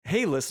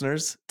Hey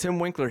listeners, Tim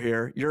Winkler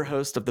here, your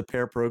host of the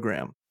PAIR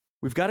program.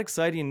 We've got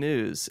exciting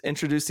news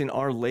introducing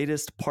our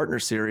latest partner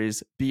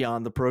series,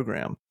 Beyond the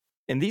Program.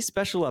 In these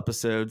special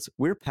episodes,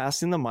 we're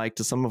passing the mic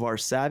to some of our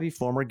savvy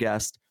former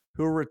guests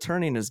who are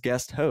returning as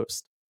guest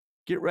hosts.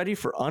 Get ready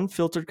for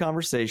unfiltered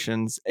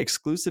conversations,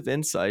 exclusive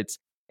insights,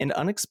 and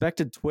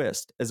unexpected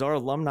twists as our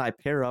alumni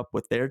pair up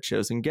with their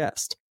chosen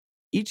guest.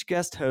 Each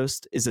guest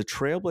host is a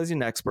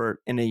trailblazing expert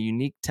in a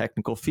unique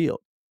technical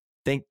field.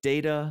 Think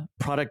data,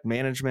 product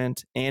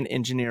management, and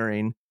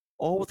engineering,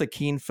 all with a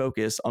keen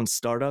focus on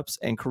startups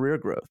and career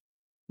growth.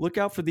 Look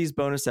out for these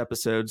bonus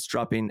episodes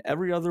dropping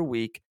every other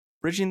week,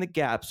 bridging the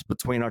gaps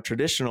between our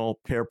traditional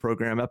pair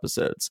program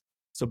episodes.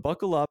 So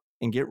buckle up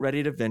and get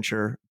ready to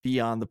venture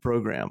beyond the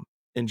program.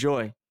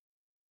 Enjoy.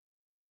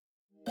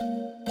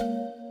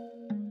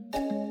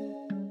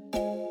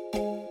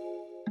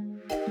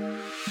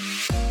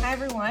 Hi,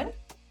 everyone.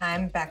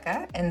 I'm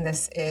Becca, and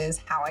this is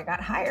How I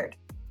Got Hired.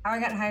 How I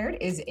Got Hired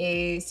is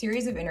a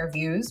series of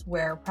interviews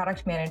where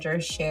product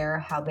managers share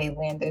how they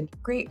landed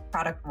great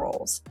product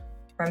roles.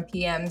 From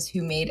PMs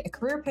who made a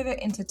career pivot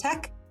into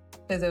tech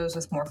to those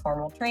with more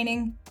formal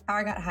training, How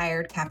I Got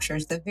Hired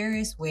captures the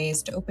various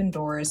ways to open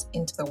doors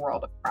into the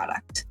world of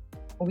product.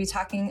 We'll be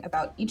talking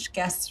about each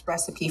guest's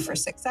recipe for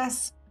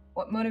success,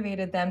 what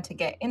motivated them to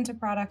get into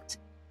product,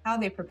 how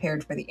they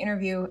prepared for the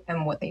interview,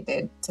 and what they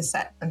did to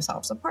set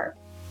themselves apart.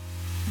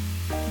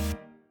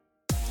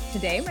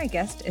 Today, my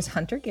guest is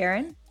Hunter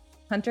Guerin.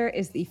 Hunter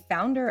is the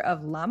founder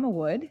of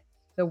LLAMAWOOD,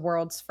 the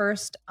world's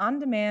first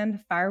on-demand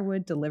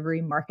firewood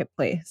delivery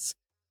marketplace.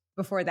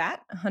 Before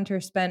that,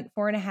 Hunter spent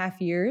 4.5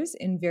 years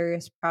in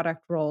various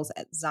product roles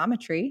at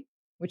Xometry,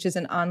 which is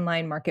an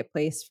online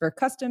marketplace for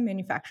custom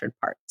manufactured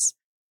parts.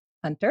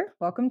 Hunter,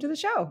 welcome to the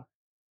show.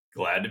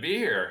 Glad to be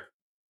here.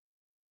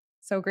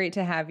 So great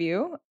to have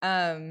you.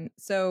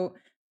 So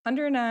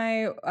Hunter and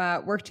I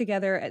work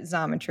together at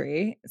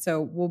Xometry.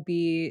 So we'll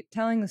be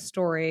telling the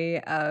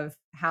story of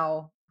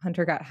how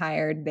Hunter got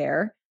hired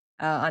there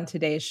on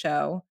today's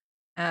show.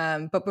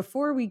 But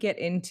before we get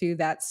into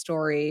that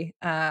story,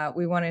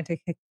 we wanted to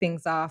kick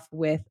things off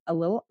with a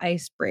little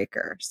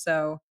icebreaker.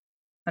 So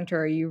Hunter,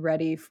 are you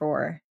ready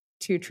for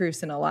two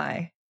truths and a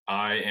lie?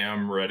 I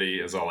am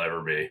ready as I'll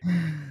ever be.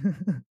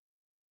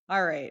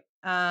 All right.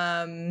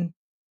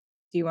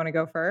 Do you want to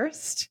go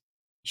first?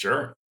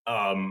 Sure.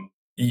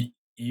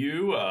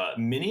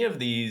 Many of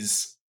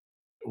these,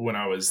 when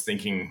I was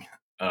thinking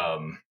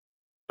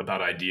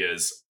about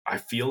ideas, I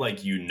feel like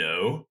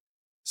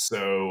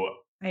so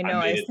I know.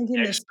 I was thinking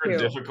this extra too.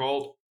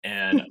 difficult,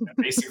 and I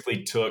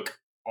basically took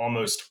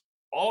almost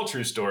all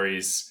true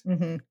stories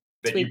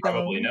that you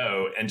probably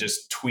know and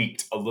just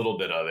tweaked a little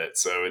bit of it.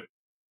 So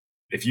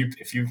if you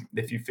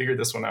figure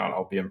this one out,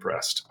 I'll be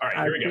impressed. All right,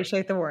 here we go. I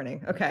appreciate the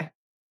warning. Okay.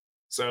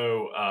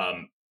 So,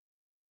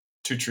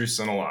 two truths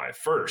and a lie.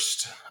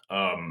 First,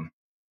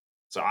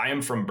 so I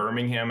am from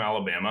Birmingham,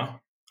 Alabama.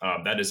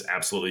 That is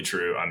absolutely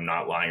true. I'm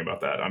not lying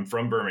about that. I'm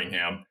from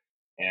Birmingham,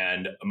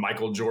 and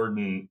Michael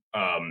Jordan,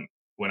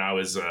 when I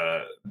was,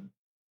 I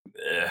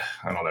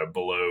don't know,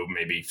 below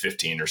maybe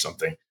 15 or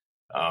something,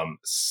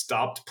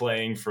 stopped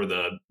playing for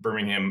the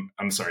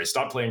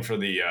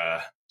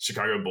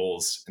Chicago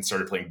Bulls and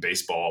started playing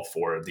baseball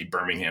for the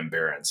Birmingham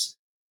Barons.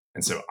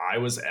 And so I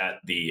was at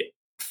the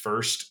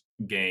first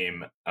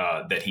game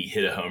that he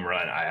hit a home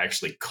run. I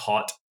actually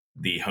caught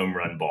the home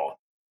run ball.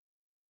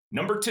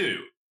 Number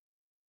two,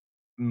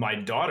 my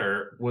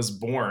daughter was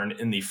born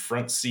in the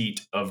front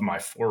seat of my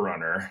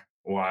 4Runner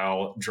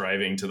while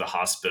driving to the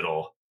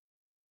hospital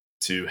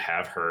to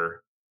have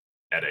her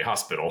at a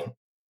hospital.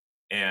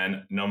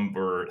 And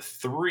number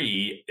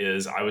three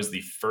is I was the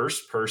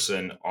first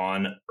person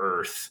on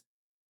Earth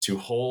to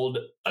hold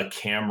a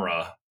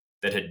camera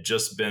that had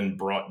just been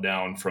brought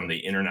down from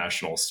the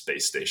International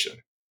Space Station.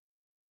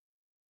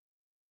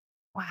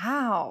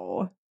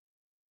 Wow.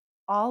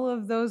 All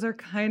of those are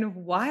kind of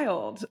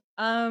wild.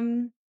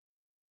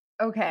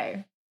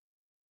 Okay.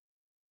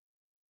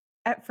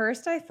 At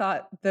first I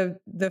thought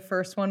the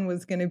first one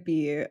was going to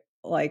be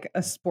like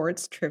a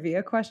sports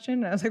trivia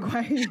question. I was like, why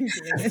are you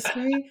doing this to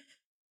me?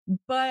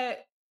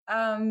 But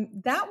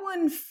that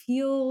one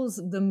feels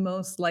the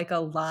most like a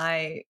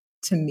lie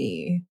to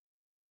me.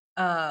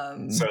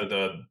 So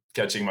the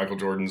catching Michael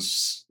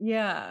Jordan's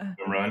home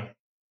run?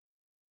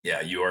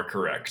 Yeah, you are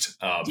correct.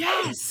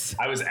 Yes.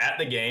 I was at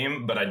the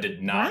game, but I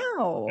did not.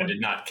 Wow. I did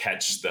not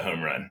catch the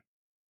home run.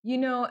 You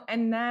know,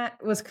 and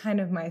that was kind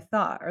of my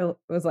thought. Or it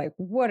was like,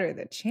 what are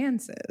the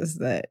chances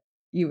that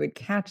you would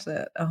catch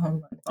a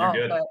home run ball?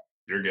 You're good. But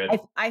you're good.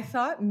 I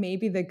thought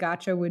maybe the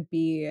gotcha would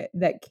be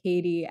that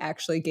Katie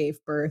actually gave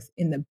birth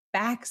in the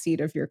backseat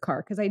of your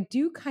car, because I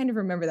do kind of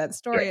remember that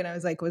story, and I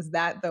was like, was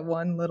that the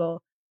one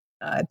little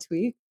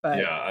tweak? But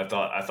yeah, I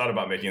thought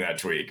about making that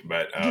tweak,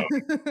 but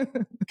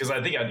because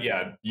I think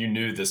you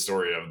knew the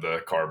story of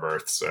the car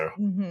birth, so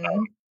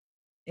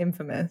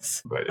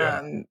infamous. But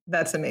yeah,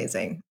 that's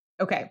amazing.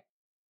 Okay,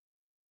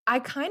 I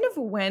kind of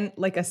went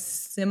like a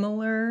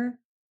similar.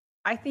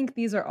 I think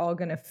these are all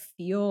going to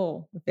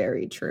feel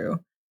very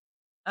true.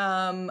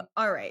 All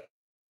right.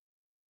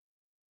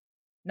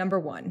 Number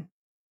 1,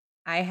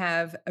 I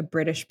have a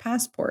British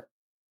passport.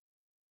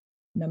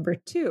 Number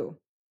 2,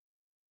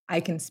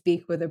 I can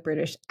speak with a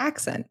British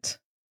accent.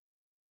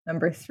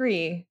 Number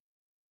 3,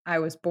 I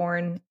was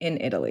born in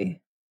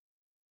Italy.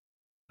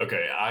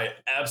 Okay, I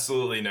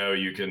absolutely know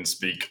you can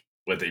speak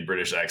with a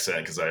British accent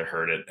because I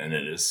heard it and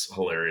it is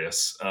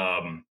hilarious.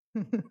 Born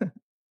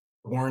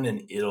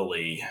in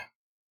Italy.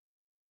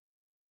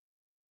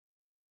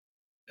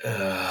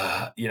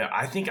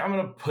 I think I'm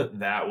gonna put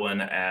that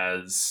one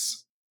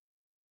as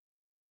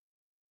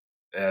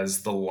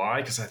the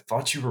lie because I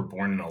thought you were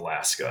born in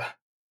Alaska.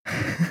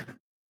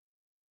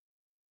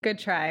 Good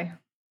try.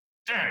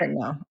 But Dang.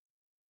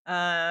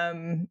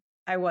 no.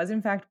 I was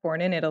in fact born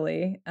in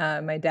Italy.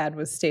 My dad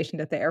was stationed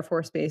at the Air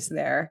Force Base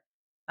there.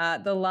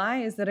 The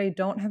lie is that I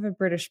don't have a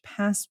British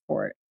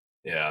passport.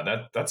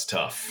 Yeah, that's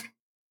tough.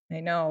 I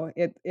know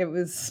it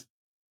was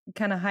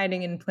kind of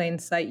hiding in plain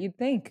sight. You'd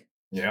think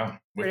Yeah,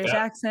 British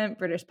accent,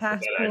 British with that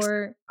accent,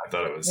 passport. I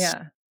thought it was.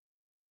 Yeah,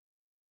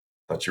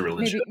 Thought you were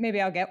legit.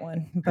 maybe I'll get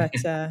one, but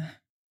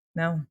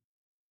no.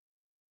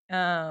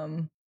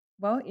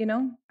 Well,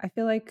 I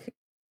feel like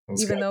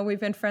Let's even go. though we've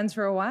been friends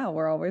for a while,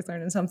 we're always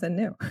learning something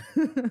new.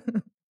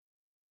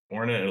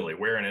 Born in Italy.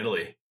 Where in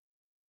Italy?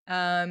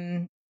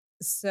 Um,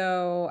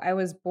 so I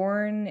was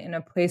born in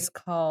a place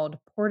called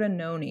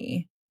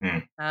Pordenone,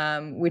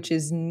 which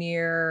is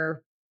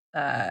near.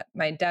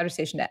 My dad was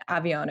stationed at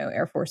Aviano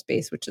Air Force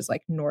Base, which is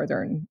like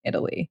northern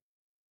Italy.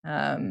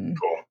 Cool.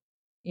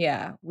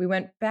 Yeah, we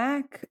went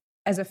back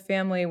as a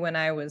family when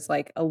I was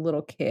like a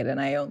little kid, and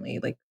I only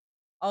like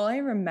all I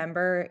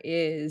remember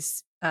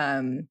is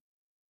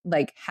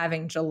like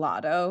having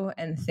gelato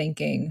and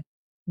thinking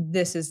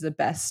this is the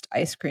best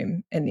ice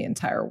cream in the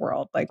entire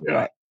world. Like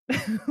Yeah.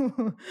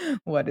 what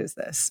what is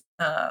this?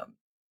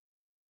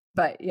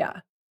 But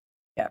yeah,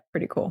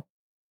 pretty cool.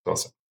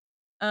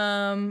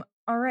 Awesome.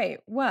 All right.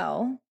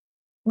 Well,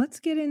 let's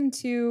get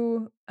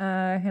into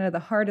kind of the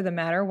heart of the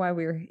matter, why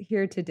we're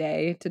here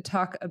today to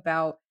talk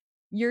about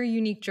your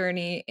unique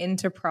journey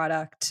into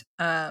product.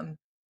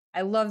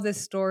 I love this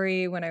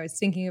story. When I was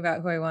thinking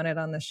about who I wanted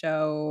on the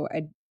show,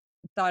 I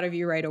thought of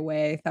you right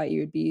away. I thought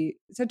you would be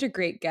such a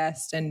great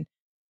guest. And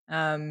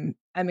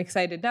I'm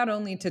excited not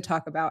only to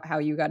talk about how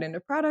you got into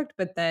product,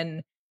 but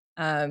then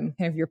kind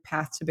of your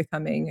path to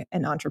becoming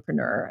an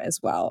entrepreneur as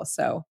well.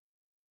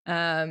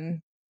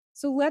 Um,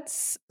 so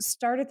let's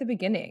start at the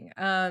beginning.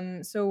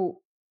 So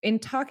in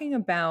talking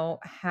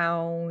about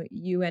how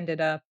you ended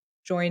up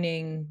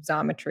joining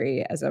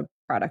Xometry as a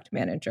product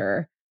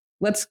manager,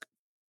 let's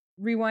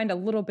rewind a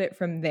little bit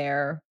from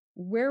there.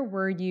 Where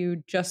were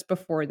you just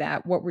before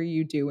that? What were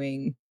you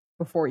doing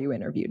before you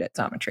interviewed at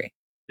Xometry?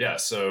 Yeah,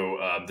 so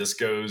this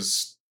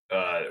goes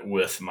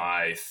with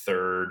my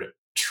third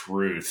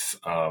truth.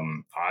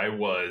 I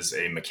was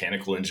a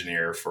mechanical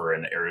engineer for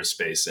an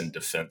aerospace and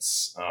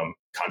defense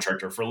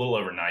contractor for a little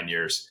over 9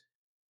 years.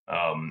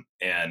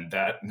 And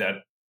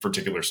that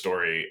particular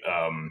story,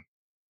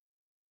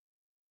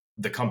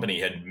 the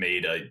company had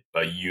made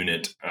a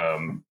unit,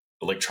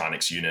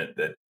 electronics unit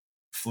that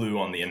flew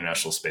on the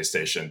International Space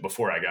Station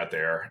before I got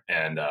there.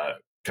 And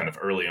kind of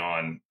early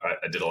on,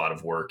 I did a lot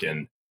of work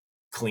in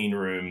clean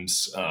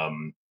rooms.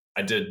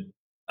 I did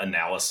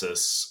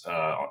analysis,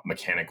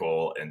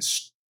 mechanical and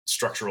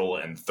structural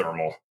and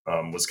thermal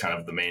was kind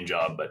of the main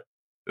job. But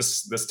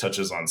this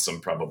touches on some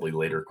probably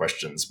later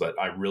questions. But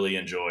I really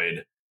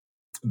enjoyed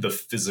the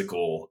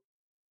physical,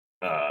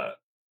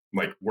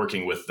 like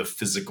working with the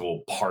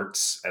physical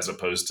parts as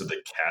opposed to the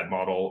CAD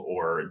model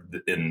or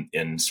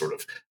in sort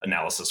of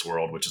analysis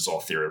world, which is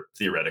all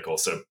theoretical.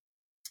 So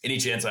any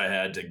chance I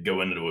had to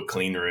go into a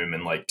clean room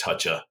and like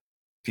touch a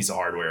piece of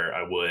hardware,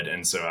 I would.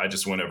 And so I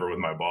just went over with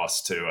my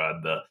boss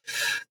to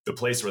the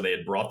place where they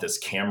had brought this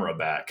camera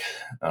back,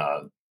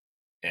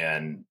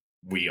 and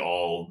we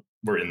all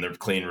were in the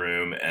clean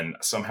room. And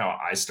somehow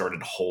I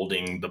started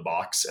holding the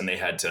box, and they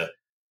had to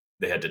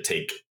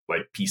take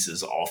like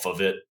pieces off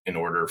of it in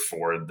order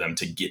for them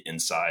to get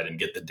inside and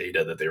get the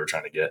data that they were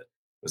trying to get. It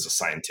was a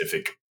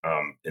scientific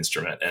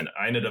instrument, and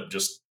I ended up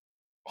just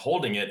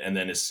holding it, and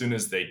then as soon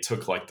as they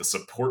took like the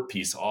support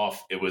piece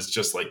off, it was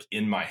just like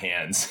in my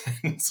hands.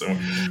 So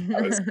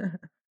I was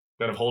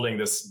kind of holding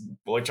this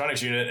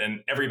electronics unit,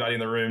 and everybody in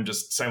the room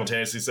just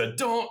simultaneously said,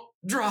 "Don't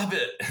drop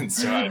it!" And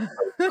so I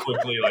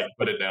quickly like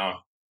put it down.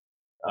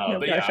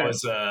 But yeah,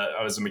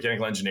 I was a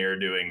mechanical engineer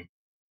doing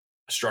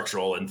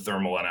structural and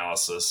thermal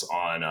analysis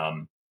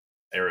on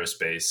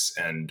aerospace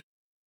and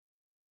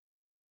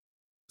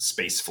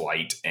space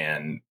flight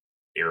and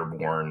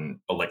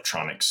airborne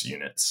electronics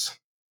units.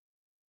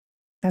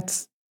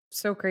 That's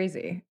so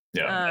crazy.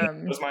 Yeah,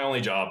 it was my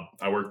only job.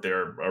 I worked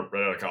there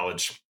right out of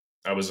college.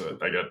 I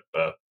got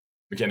a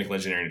mechanical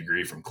engineering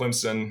degree from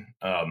Clemson,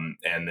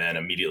 and then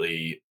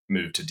immediately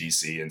moved to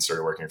DC and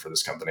started working for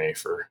this company.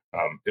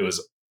 It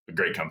was a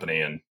great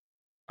company, and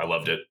I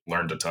loved it.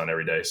 Learned a ton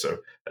every day. So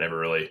I never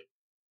really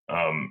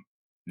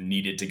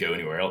needed to go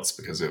anywhere else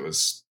because it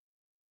was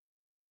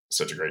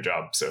such a great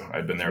job. So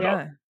I'd been there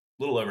about a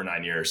little over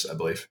 9 years, I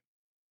believe.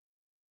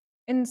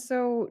 And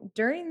so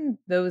during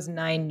those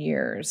 9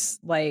 years,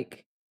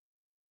 like,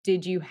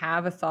 did you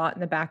have a thought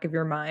in the back of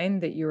your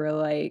mind that you were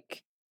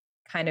like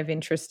kind of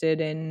interested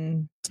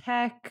in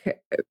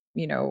tech,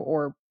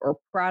 or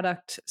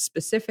product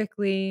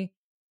specifically?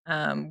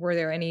 Were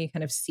there any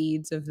kind of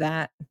seeds of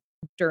that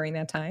during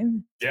that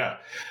time? Yeah.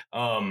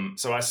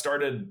 So I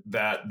started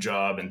that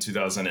job in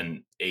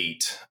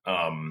 2008.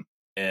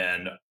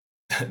 And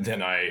then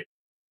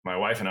my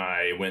wife and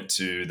I went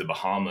to the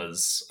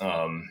Bahamas.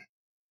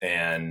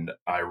 And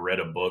I read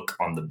a book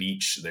on the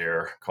beach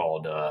there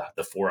called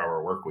The 4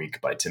 Hour Work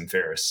Week by Tim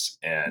Ferriss,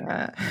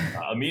 and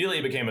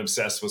immediately became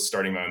obsessed with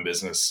starting my own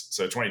business.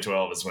 So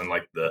 2012 is when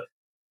like the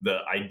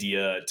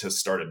idea to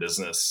start a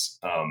business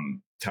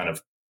kind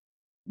of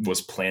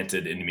was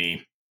planted in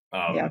me.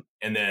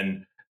 And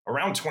then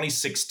around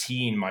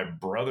 2016, my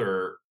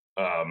brother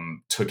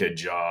took a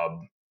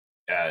job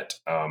at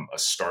a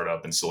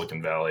startup in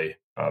Silicon Valley.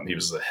 He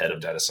was the head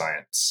of data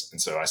science.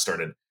 And so I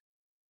started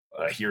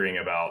hearing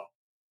about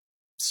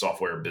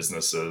software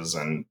businesses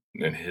and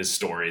his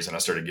stories, and I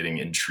started getting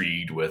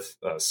intrigued with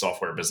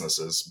software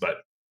businesses.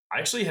 But I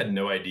actually had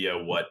no idea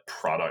what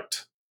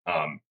product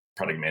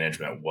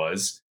management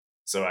was.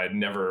 So I'd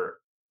never,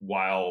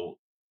 while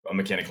a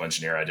mechanical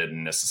engineer, I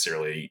didn't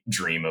necessarily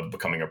dream of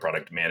becoming a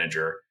product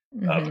manager.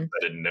 Because I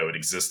didn't know it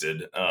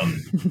existed.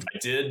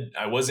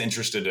 I was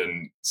interested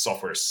in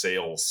software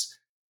sales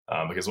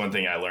because one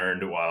thing I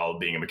learned while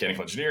being a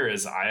mechanical engineer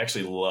is I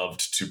actually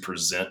loved to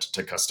present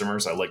to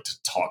customers. I liked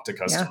to talk to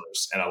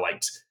customers, and I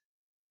liked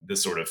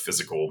this sort of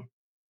physical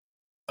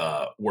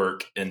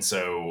work. And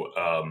so,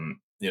 I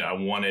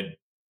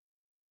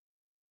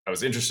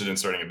was interested in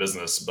starting a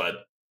business,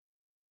 but,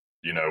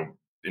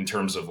 in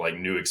terms of like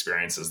new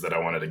experiences that I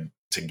wanted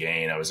to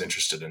gain, I was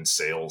interested in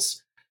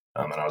sales.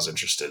 And I was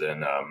interested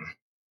in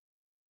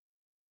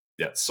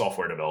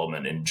software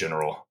development in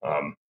general,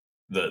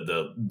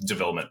 the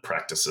development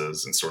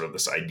practices, and sort of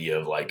this idea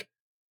of like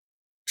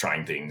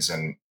trying things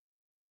and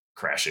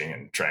crashing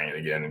and trying it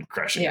again and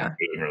crashing and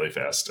moving really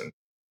fast. And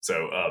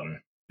so,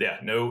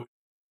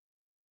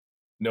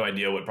 no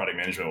idea what product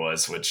management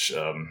was, which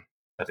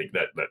I think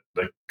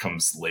that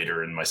comes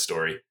later in my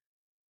story.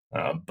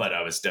 But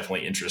I was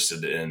definitely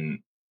interested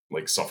in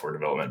like software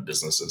development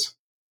businesses.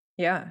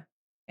 Yeah.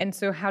 And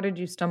so how did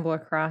you stumble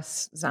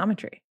across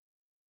Xometry?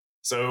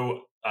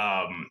 So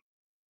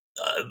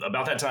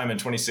about that time in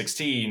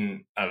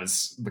 2016, I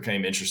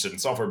became interested in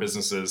software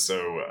businesses.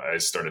 So I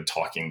started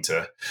talking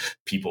to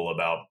people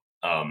about,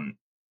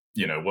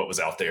 what was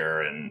out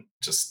there and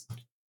just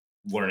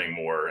learning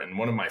more. And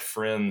one of my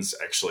friends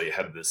actually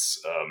had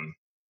this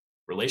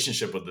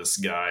relationship with this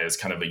guy as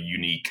kind of a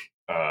unique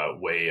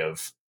way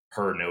of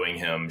her knowing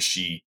him.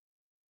 She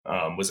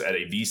was at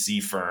a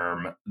VC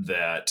firm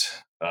that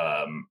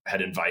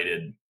had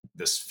invited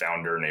this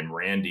founder named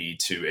Randy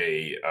to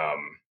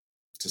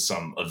to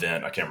some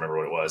event. I can't remember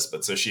what it was,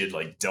 but so she had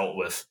like dealt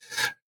with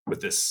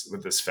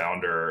this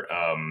founder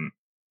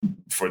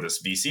for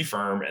this VC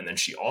firm, and then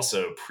she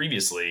also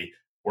previously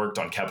worked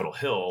on Capitol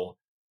Hill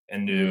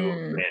and knew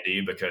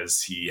Randy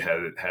because he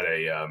had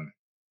a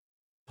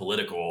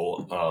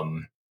political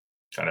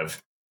kind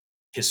of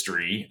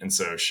history, and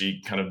so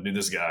she kind of knew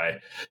this guy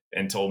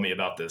and told me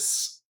about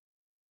this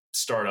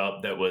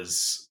startup that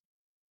was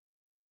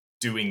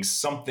doing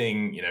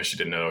something, she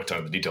didn't know a ton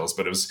of the details,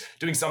 but it was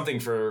doing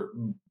something for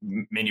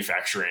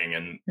manufacturing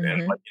and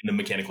like in the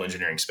mechanical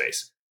engineering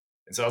space.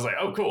 And so I was like,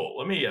 oh, cool.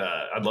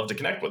 I'd love to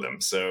connect with him.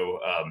 So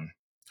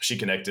she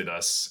connected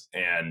us,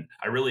 and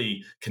I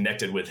really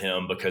connected with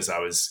him because I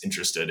was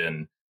interested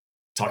in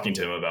talking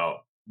to him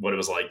about what it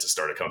was like to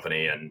start a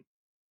company and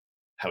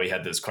how he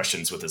had those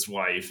questions with his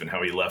wife and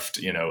how he left,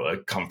 a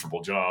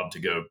comfortable job to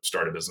go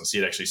start a business. He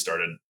had actually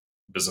started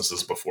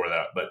businesses before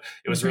that, but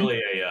it was really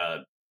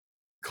a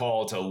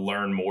call to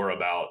learn more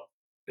about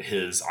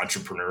his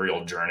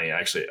entrepreneurial journey.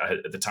 Actually,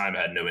 at the time,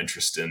 I had no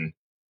interest in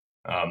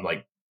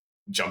like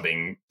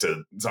jumping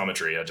to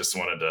Xometry. I just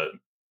wanted to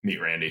meet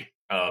Randy.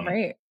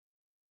 Right.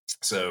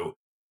 So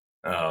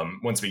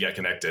once we got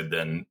connected,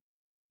 then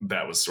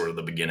that was sort of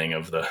the beginning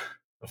of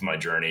my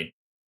journey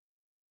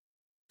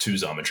to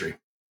Xometry.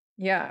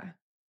 Yeah,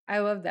 I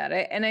love that.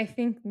 And I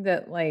think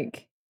that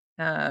like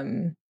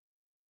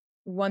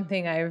one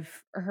thing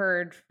I've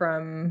heard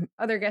from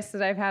other guests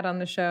that I've had on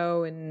the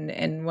show,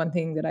 and one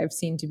thing that I've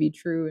seen to be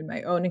true in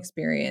my own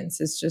experience,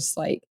 is just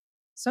like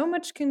so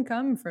much can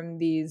come from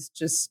these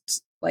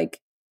just like,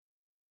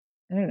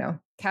 I don't know,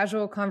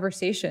 casual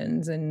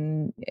conversations.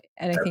 And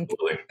I think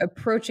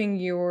approaching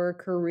your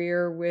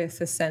career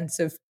with a sense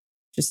of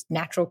just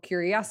natural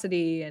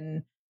curiosity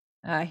and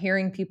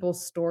hearing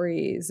people's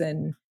stories.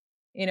 And,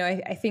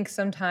 I think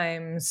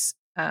sometimes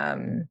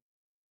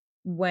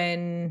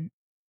when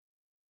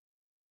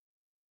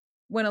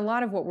a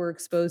lot of what we're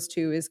exposed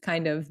to is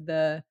kind of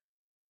the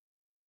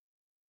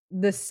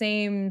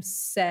same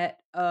set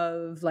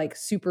of like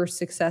super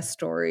success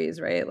stories,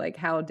 right? Like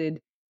how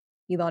did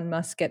Elon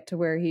Musk get to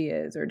where he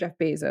is, or Jeff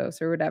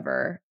Bezos or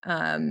whatever?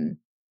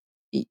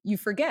 You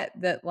forget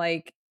that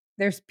like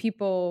there's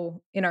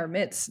people in our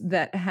midst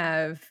that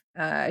have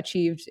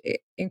achieved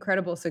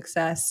incredible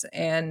success,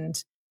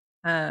 and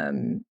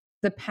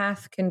the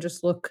path can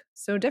just look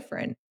so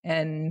different.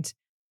 And,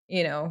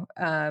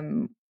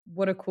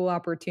 what a cool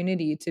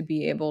opportunity to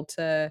be able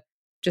to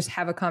just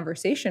have a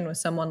conversation with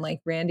someone like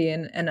Randy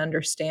and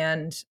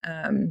understand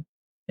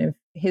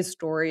his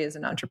story as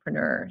an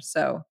entrepreneur.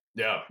 So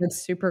Yeah. it's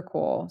super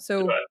cool.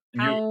 So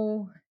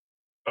how,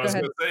 I go was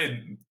ahead.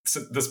 going to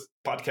say, this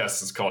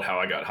podcast is called How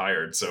I Got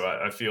Hired. So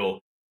I feel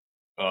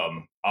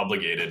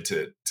obligated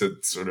to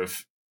sort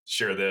of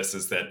share this,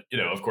 is that,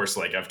 of course,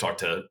 like I've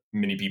talked to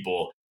many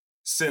people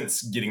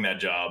since getting that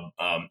job.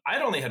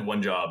 I'd only had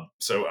one job,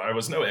 so I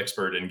was no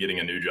expert in getting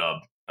a new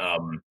job.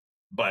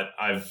 But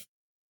I've,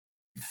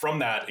 from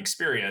that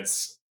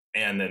experience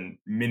and then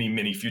many,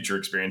 many future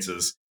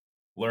experiences,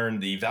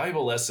 learned the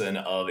valuable lesson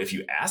of, if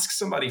you ask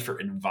somebody for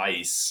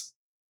advice,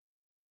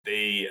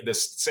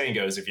 this saying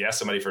goes, if you ask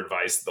somebody for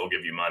advice, they'll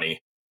give you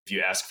money. If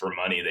you ask for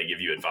money, they give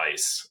you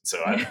advice.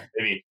 So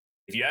maybe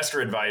if you ask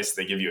for advice,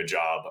 they give you a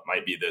job.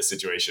 Might be the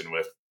situation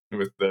with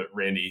the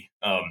Randy.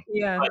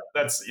 Yeah. But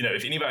that's,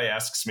 if anybody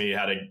asks me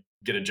how to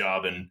get a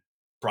job in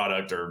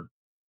product, or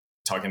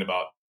talking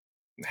about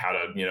how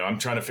to, I'm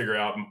trying to figure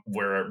out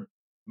where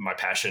my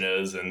passion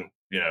is, and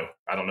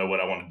I don't know what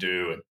I want to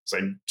do. So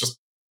just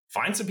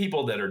find some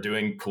people that are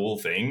doing cool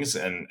things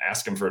and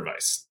ask them for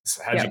advice.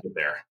 So how'd you get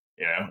there?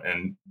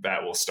 And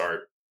that will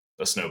start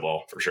a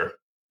snowball for sure.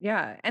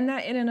 Yeah. And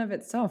that in and of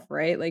itself,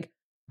 right? Like,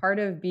 part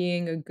of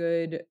being a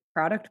good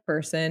product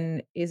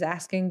person is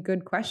asking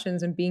good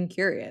questions and being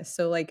curious.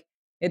 So, like,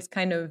 it's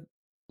kind of,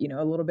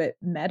 a little bit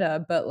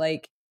meta, but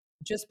like,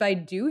 just by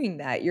doing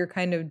that, you're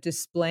kind of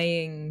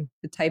displaying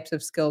the types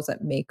of skills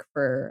that make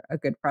for a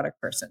good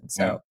product person.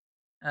 So,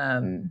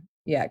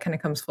 yeah, it kind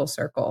of comes full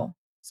circle.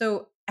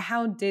 So,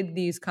 how did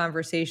these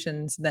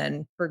conversations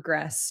then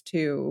progress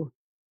to,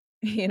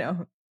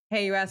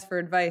 hey, you asked for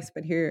advice,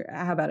 but here,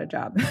 how about a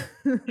job?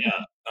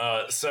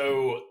 Yeah.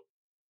 So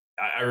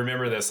I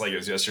remember this like it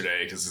was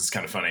yesterday, because it's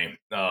kind of funny.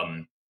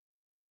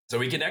 So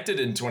we connected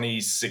in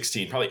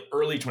 2016, probably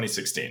early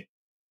 2016.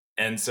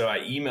 And so I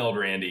emailed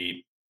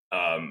Randy,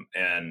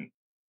 and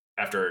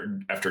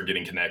after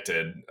getting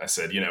connected, I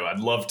said, I'd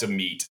love to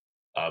meet,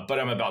 but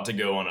I'm about to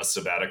go on a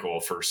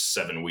sabbatical for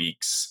 7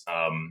 weeks.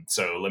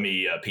 So let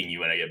me ping you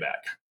when I get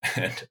back.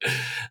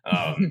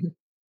 And,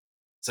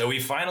 so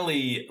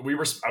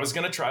I was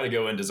going to try to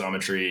go into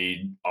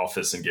Xometry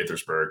office in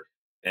Gaithersburg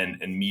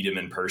and meet him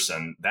in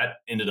person. That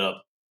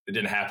it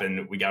didn't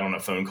happen. We got on a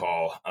phone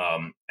call.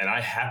 And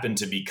I happened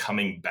to be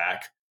coming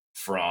back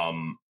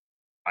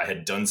I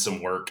had done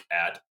some work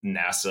at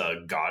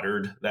NASA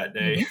Goddard that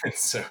day.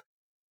 Mm-hmm.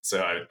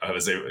 So I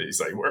was able, he's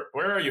like,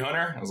 where are you,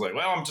 Hunter? I was like,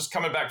 well, I'm just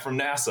coming back from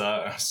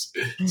NASA.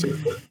 So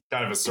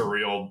kind of a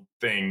surreal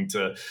thing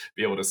to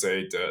be able to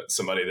say to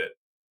somebody that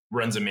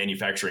runs a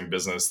manufacturing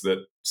business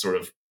that sort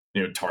of,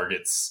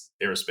 targets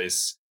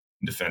aerospace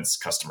and defense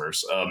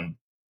customers.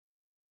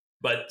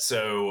 But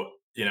so,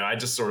 I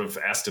just sort of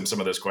asked him some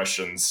of those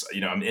questions.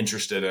 I'm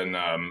interested in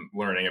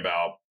learning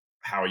about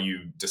how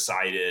you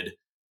decided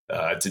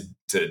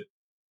to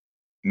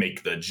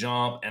make the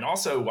jump, and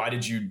also, why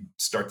did you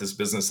start this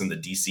business in the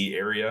DC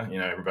area?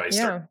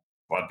 A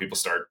lot of people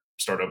start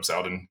startups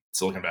out in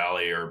Silicon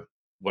Valley or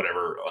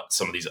whatever,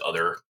 some of these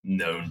other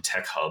known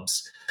tech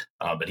hubs.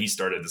 But he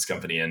started this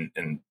company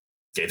in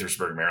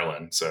Gaithersburg,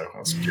 Maryland. So I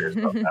was curious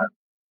about that.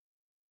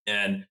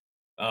 And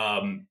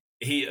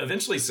he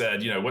eventually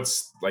said,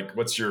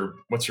 what's your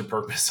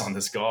purpose on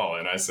this call?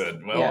 And I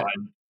said, well,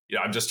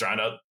 I'm just trying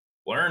to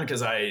learn,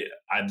 because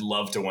I'd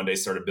love to one day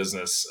start a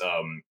business.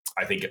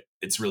 I think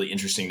it's really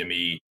interesting to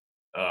me.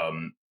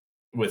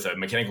 With a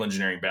mechanical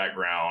engineering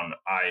background,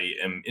 I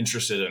am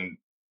interested in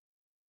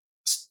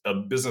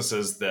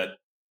businesses that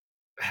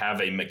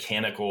have a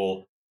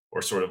mechanical,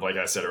 or sort of, like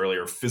I said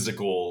earlier,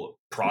 physical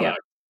product,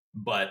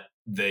 but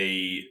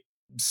they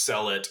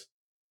sell it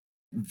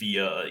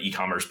via an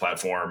e-commerce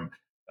platform,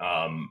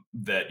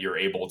 that you're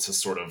able to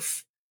sort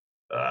of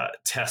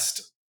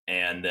test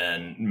and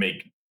then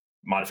make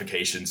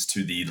modifications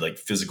to the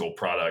physical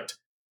product.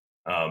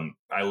 I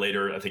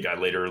think I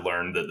later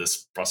learned that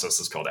this process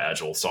is called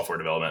agile software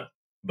development,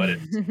 but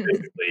it's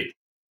basically,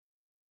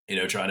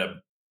 trying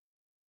to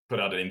put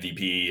out an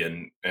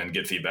MVP and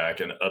get feedback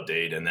and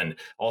update. And then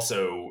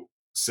also,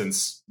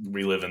 since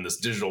we live in this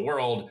digital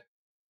world,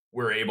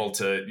 we're able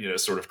to,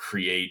 sort of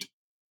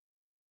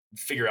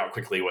figure out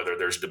quickly whether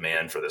there's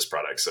demand for this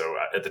product. So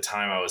at the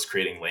time, I was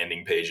creating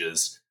landing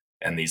pages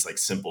and these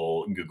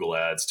simple Google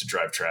ads to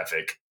drive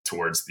traffic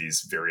towards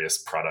these various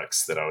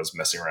products that I was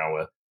messing around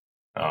with.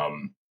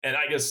 And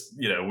I guess,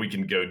 we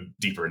can go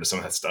deeper into some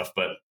of that stuff,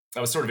 but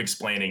I was sort of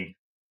explaining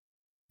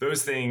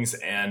those things,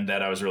 and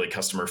that I was really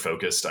customer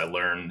focused. I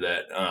learned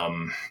that,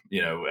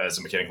 as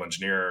a mechanical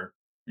engineer,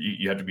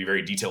 you have to be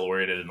very detail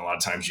oriented. And a lot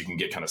of times you can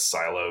get kind of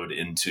siloed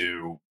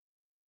into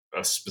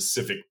a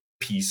specific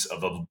piece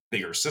of a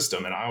bigger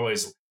system. And I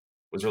always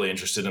was really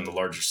interested in the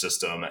larger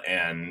system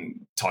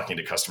and talking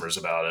to customers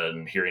about it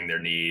and hearing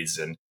their needs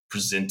and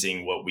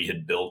presenting what we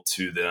had built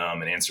to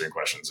them and answering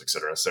questions, et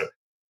cetera. So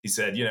he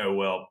said,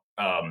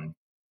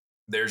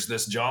 there's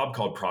this job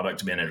called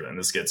product management. And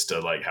this gets to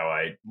like how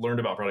I learned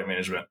about product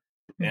management.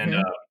 Mm-hmm.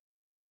 And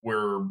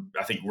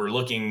I think we're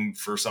looking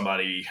for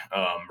somebody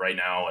right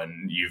now,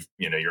 and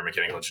you're a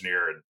mechanical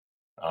engineer,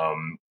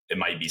 and it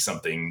might be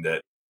something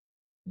that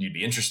you'd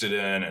be interested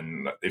in.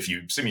 And if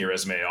you send me your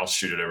resume, I'll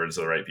shoot it over to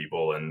the right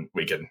people, and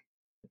we can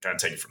kind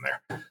of take it from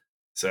there.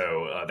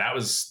 So that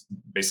was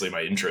basically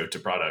my intro to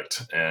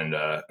product, and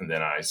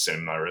then I sent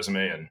him my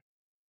resume,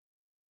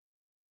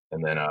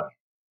 and then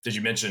did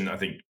you mention? I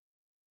think.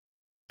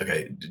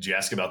 Okay, did you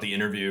ask about the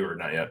interview or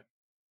not yet?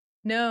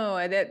 No,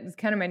 that was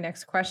kind of my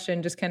next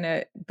question.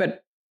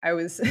 But I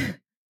was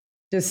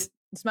just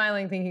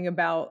smiling, thinking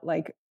about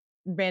like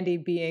Randy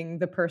being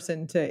the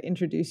person to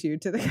introduce you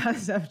to the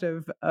concept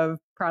of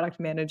product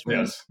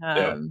management.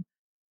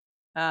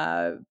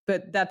 Yes.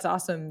 But that's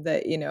awesome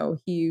that,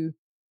 he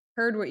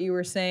heard what you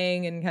were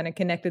saying and kind of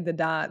connected the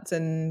dots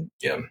and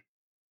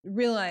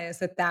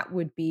realized that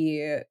would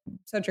be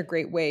such a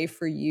great way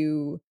for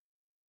you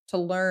to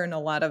learn a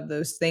lot of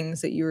those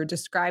things that you were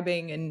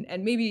describing,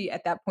 and maybe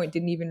at that point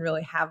didn't even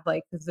really have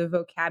like the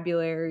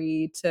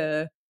vocabulary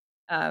to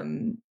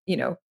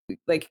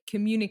like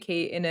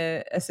communicate in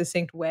a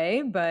succinct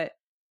way, but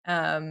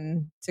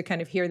to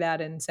kind of hear that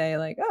and say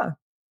like, oh,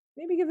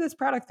 maybe give this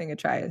product thing a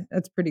try.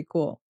 That's pretty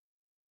cool.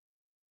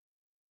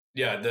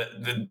 Yeah,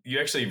 you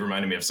actually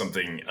reminded me of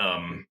something.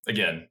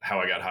 Again, how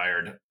I got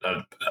hired.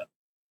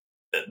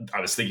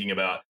 I was thinking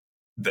about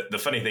the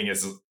funny thing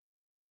is,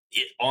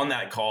 on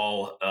that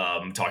call,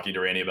 talking to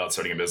Randy about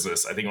starting a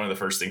business, I think one of the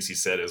first things he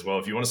said is, well,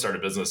 if you want to start a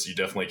business, you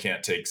definitely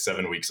can't take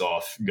 7 weeks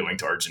off going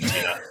to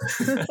Argentina.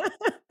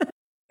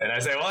 And I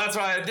say, well, that's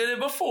why I did it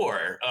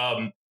before.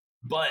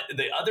 But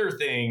the other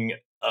thing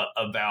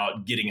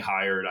about getting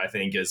hired, I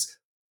think, is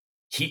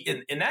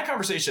in that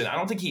conversation, I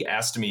don't think he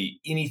asked me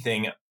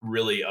anything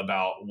really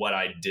about what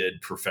I did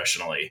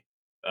professionally.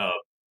 I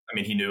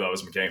mean, he knew I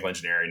was a mechanical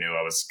engineer. He knew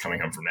I was coming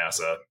home from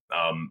NASA.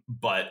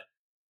 But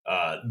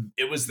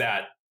it was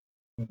that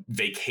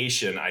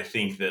vacation, I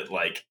think, that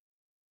like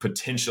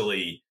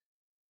potentially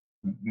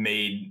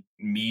made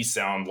me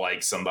sound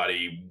like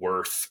somebody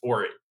worth,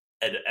 or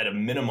at a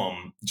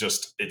minimum,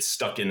 just it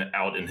stuck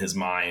out in his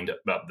mind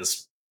about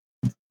this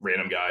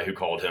random guy who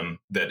called him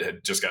that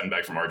had just gotten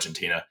back from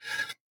Argentina.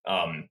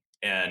 And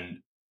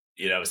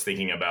I was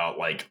thinking about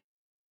like,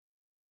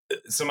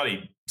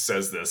 somebody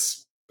says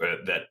this,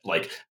 that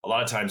like a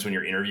lot of times when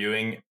you're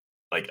interviewing,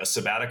 like a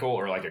sabbatical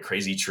or like a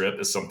crazy trip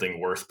is something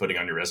worth putting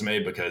on your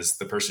resume, because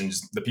the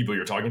people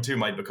you're talking to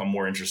might become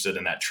more interested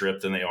in that trip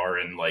than they are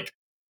in like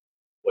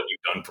what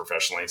you've done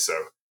professionally. So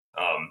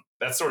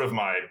that's sort of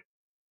my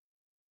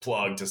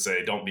plug to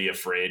say, don't be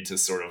afraid to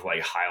sort of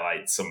like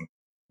highlight some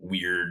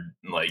weird,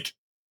 like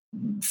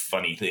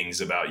funny things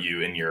about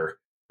you in your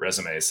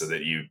resume so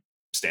that you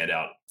stand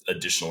out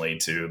additionally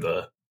to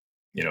the,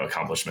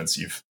 accomplishments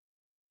you've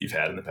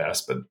had in the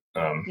past. But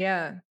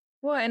yeah.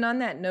 Well, and on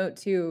that note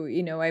too,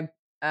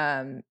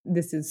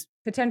 this is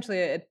potentially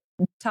a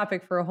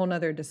topic for a whole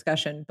nother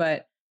discussion,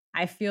 but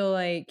I feel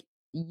like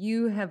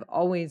you have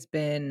always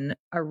been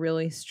a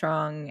really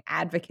strong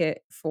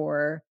advocate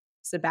for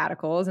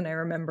sabbaticals. And I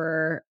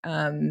remember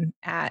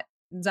at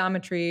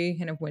Xometry,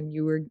 kind of when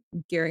you were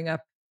gearing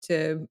up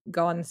to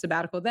go on the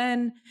sabbatical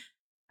then,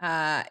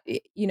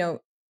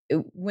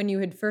 when you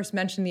had first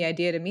mentioned the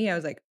idea to me, I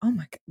was like, oh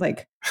my God,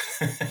 like,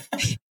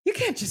 you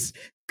can't just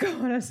go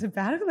on a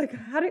sabbatical. Like,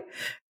 how do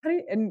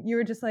you, and you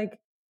were just like,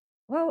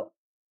 well,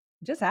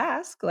 just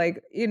ask,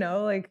 like,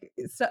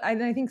 so I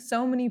think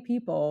so many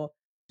people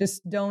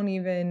just don't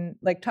even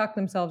like talk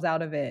themselves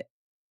out of it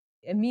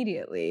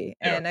immediately.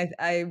 Yeah. And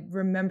I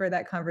remember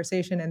that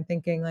conversation and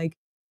thinking like,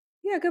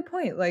 yeah, good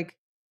point. Like,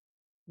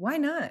 why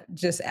not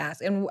just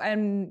ask? And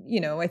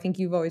I think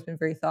you've always been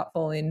very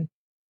thoughtful in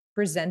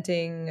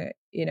presenting,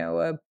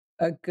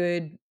 a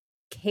good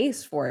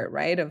case for it,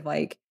 right? Of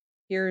like,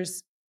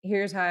 here's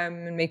how I'm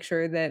going to make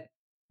sure that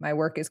my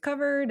work is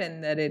covered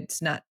and that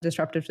it's not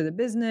disruptive to the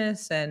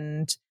business,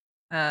 and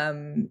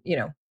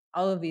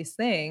all of these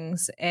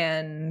things.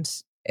 And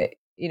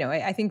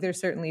I think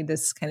there's certainly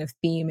this kind of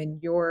theme in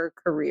your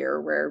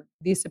career where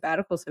these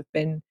sabbaticals have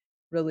been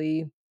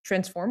really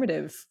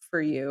transformative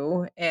for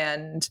you.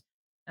 And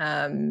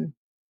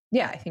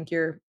I think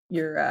you're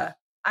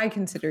I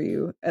consider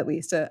you at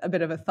least a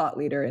bit of a thought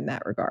leader in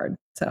that regard.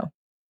 So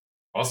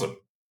awesome.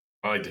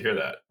 I like to hear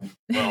that.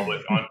 Well,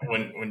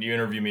 when you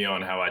interview me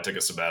on how I took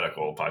a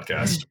sabbatical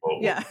podcast,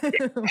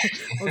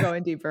 we'll go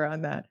in deeper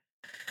on that.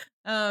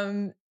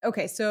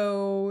 Okay,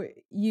 so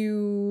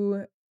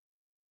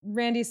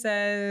Randy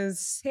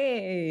says,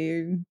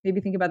 hey,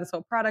 maybe think about this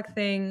whole product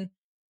thing.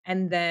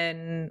 And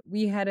then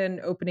we had an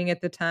opening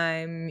at the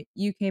time.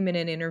 You came in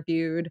and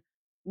interviewed.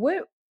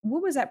 What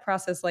was that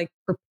process like,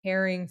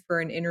 preparing for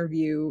an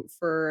interview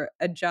for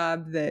a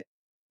job that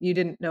you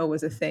didn't know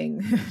was a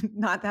thing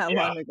not that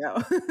long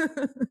ago?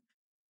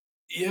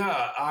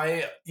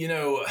 Yeah,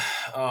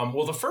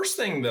 well, the first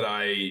thing that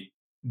I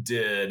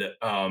did,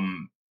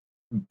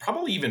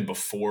 probably even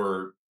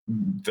before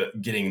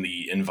getting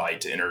the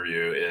invite to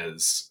interview,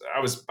 is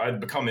I'd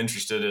become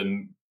interested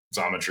in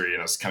Xometry, and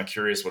I was kind of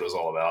curious what it was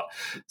all about.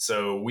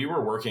 So we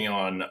were working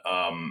on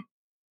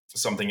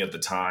something at the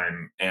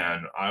time,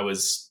 and I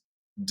was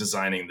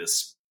designing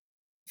this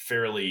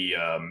fairly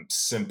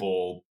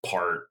simple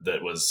part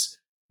that was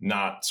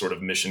not sort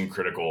of mission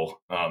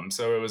critical.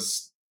 So it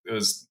was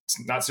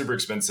not super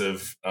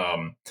expensive.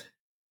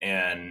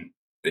 And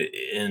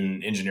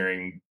in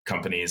engineering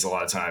companies, a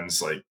lot of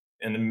times, like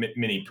in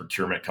many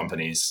procurement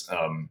companies,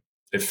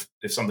 if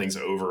something's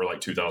over like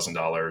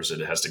 $2,000,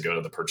 it has to go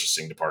to the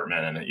purchasing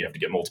department, and you have to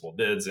get multiple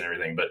bids and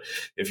everything. But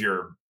if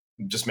you're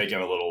just making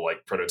a little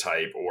like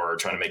prototype or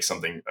trying to make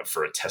something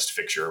for a test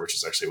fixture, which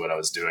is actually what I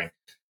was doing,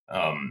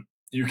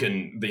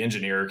 the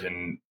engineer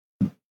can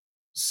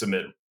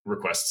submit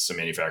requests to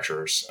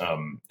manufacturers,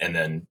 and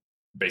then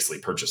basically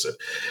purchase it.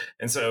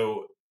 And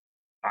so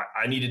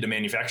I needed to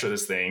manufacture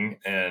this thing,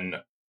 and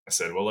I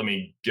said, well, let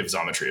me give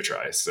Xometry a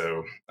try.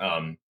 So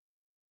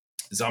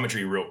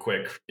Xometry, real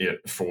quick,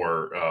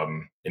 for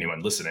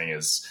anyone listening,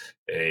 is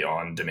a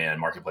on-demand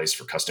marketplace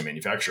for custom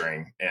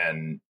manufacturing,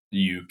 and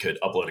you could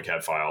upload a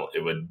CAD file.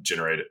 It would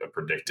generate a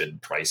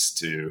predicted price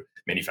to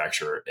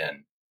manufacture,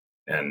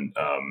 and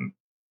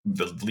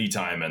the lead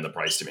time and the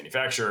price to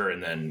manufacture,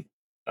 and then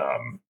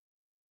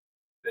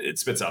it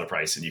spits out a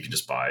price, and you can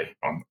just buy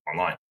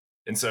online.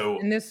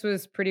 And this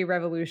was pretty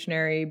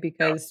revolutionary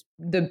because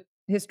the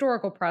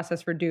historical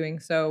process for doing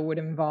so would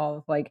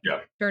involve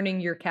turning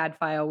your CAD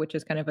file, which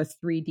is kind of a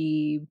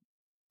 3D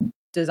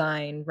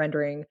design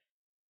rendering,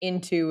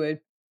 into a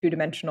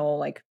two-dimensional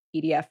like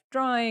PDF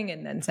drawing,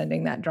 and then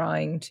sending that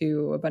drawing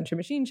to a bunch of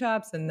machine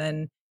shops, and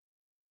then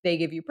they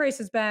give you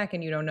prices back,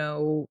 and you don't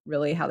know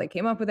really how they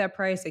came up with that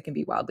price. It can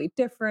be wildly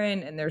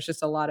different, and there's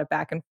just a lot of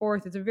back and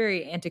forth. It's a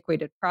very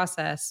antiquated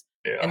process.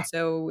 Yeah. And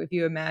so if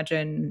you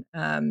imagine,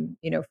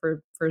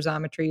 for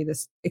Xometry,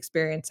 this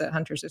experience that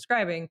Hunter's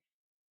describing,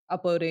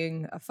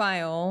 uploading a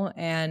file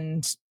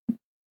and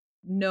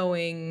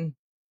knowing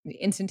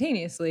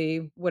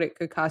instantaneously what it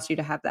could cost you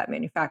to have that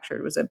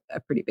manufactured was a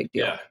pretty big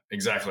deal. Yeah,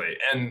 exactly.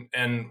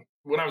 And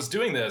when I was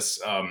doing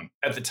this,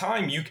 at the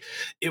time,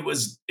 it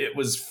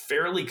was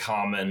fairly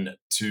common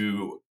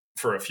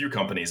for a few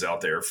companies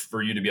out there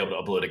for you to be able to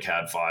upload a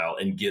CAD file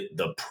and get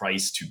the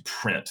price to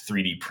print,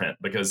 3D print,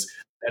 because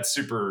that's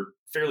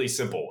fairly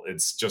simple.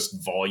 It's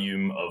just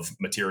volume of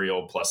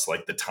material plus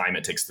like the time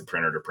it takes the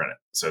printer to print it.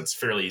 So it's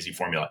fairly easy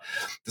formula.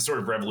 The sort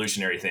of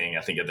revolutionary thing,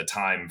 I think, at the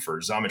time for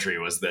Xometry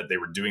was that they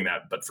were doing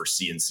that, but for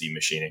CNC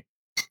machining.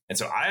 And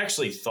so I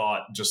actually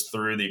thought, just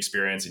through the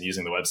experience and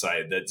using the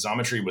website, that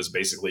Xometry was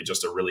basically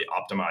just a really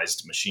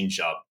optimized machine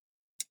shop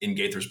in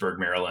Gaithersburg,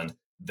 Maryland,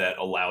 that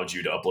allowed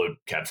you to upload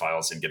CAD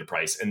files and get a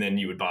price. And then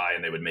you would buy,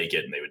 and they would make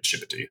it, and they would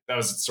ship it to you. That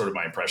was sort of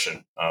my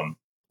impression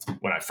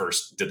when I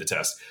first did the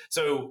test.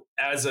 So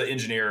as an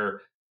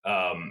engineer,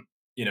 I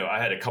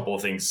had a couple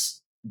of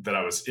things that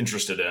I was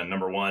interested in.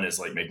 Number one is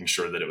like making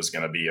sure that it was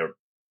going to be a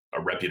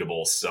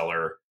reputable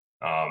seller,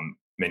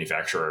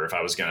 manufacturer. If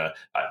I was going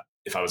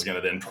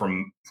to then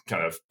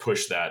kind of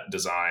push that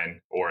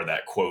design or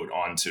that quote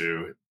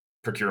onto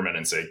procurement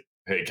and say,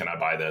 hey, can I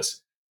buy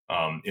this?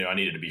 I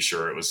needed to be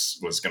sure it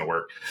was going to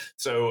work.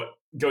 So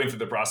going through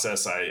the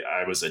process,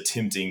 I was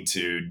attempting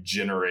to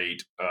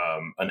generate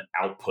an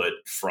output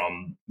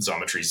from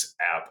Xometry's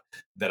app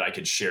that I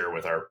could share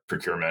with our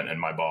procurement and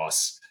my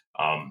boss.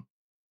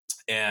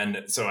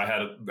 And so I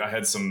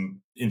had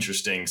some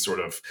interesting sort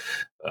of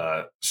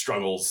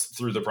struggles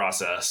through the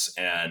process,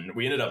 and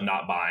we ended up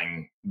not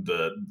buying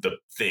the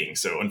thing.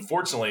 So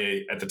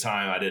unfortunately, at the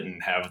time, I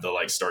didn't have the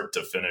like start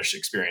to finish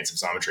experience of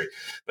Xometry.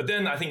 But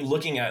then I think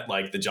looking at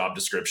like the job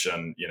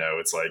description,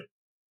 it's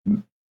like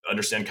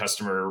understand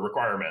customer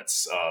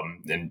requirements,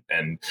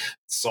 and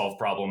solve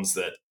problems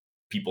that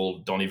people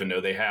don't even know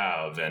they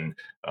have, and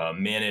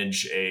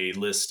manage a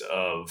list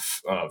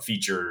of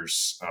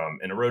features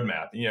in a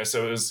roadmap.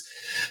 So it was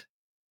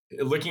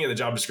looking at the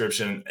job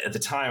description. At the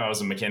time, I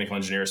was a mechanical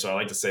engineer, so I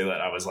like to say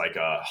that I was like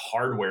a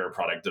hardware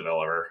product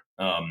developer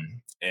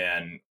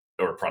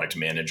or product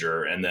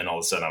manager, and then all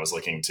of a sudden I was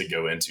looking to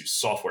go into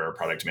software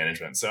product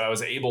management. So I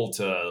was able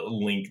to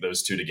link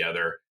those two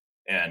together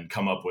and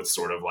come up with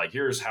sort of like,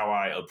 here's how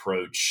I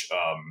approach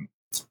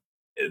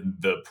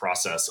the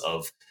process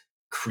of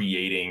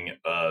creating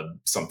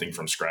something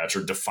from scratch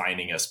or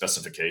defining a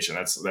specification.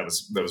 That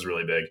was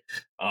really big.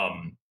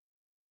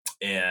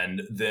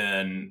 And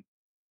then,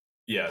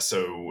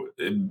 so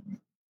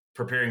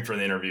preparing for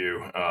the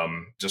interview,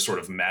 just sort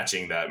of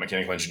matching that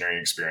mechanical engineering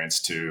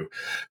experience to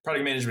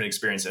product management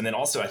experience. And then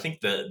also, I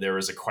think that there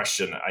was a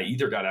question, I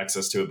either got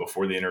access to it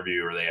before the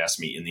interview or they asked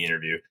me in the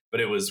interview,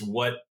 but it was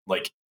what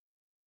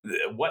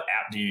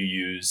app do you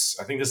use?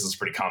 I think this is a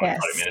pretty common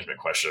product management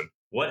question.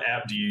 What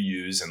app do you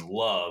use and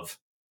love?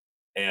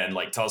 And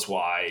like, tell us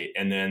why,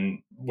 and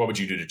then what would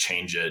you do to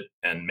change it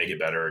and make it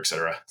better, et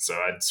cetera. So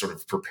I'd sort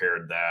of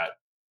prepared that.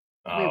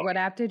 Wait, what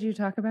app did you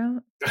talk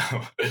about?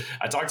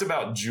 I talked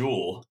about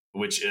Joule,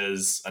 which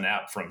is an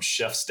app from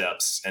Chef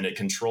Steps, and it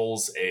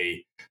controls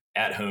a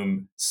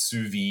at-home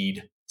sous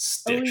vide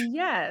Oh, Stick.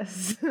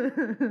 yes.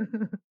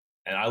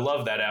 And I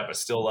love that app. I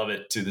still love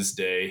it to this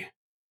day.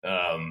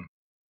 And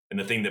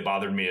the thing that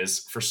bothered me is,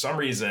 for some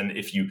reason,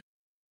 if you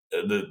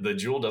the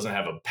Jewel doesn't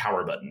have a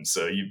power button,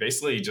 so you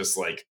basically just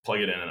like plug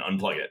it in and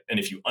unplug it. And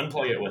if you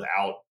unplug it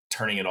without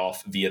turning it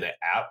off via the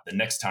app, the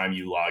next time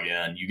you log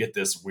in, you get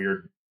this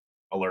weird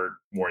alert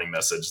warning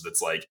message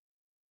that's like,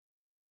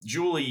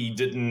 Julie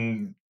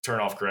didn't turn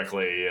off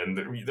correctly, and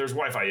there's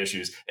Wi-Fi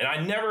issues. And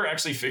I never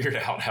actually figured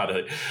out how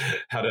to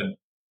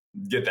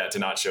get that to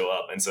not show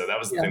up. And so that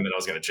was the thing that I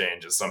was going to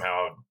change, is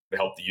somehow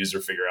help the user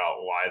figure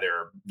out why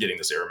they're getting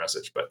this error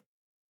message. But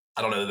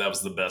I don't know that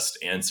was the best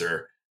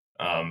answer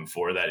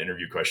for that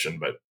interview question,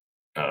 but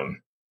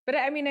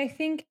I mean, I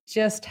think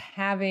just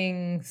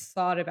having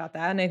thought about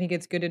that, and I think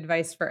it's good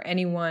advice for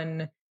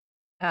anyone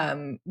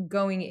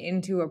going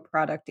into a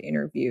product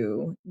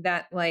interview,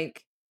 that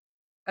like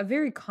a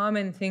very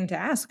common thing to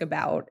ask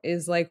about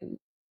is like,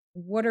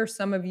 what are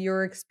some of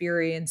your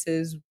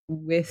experiences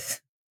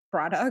with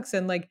products?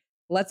 And like,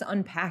 let's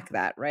unpack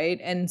that, right?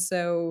 And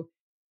so,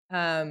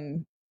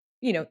 I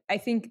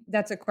think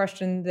that's a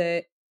question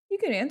that you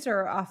can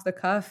answer off the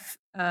cuff,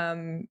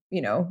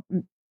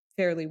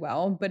 fairly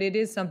well, but it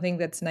is something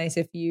that's nice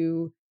if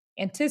you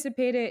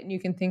anticipate it and you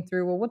can think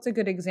through, well, what's a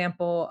good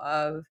example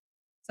of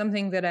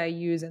something that I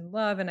use and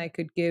love, and I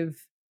could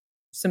give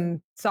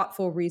some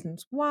thoughtful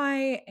reasons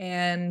why,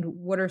 and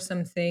what are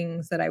some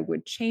things that I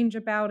would change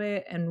about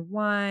it and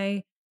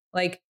why.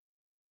 Like,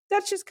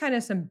 that's just kind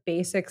of some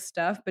basic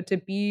stuff, but to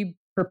be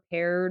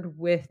prepared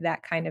with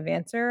that kind of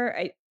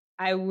answer,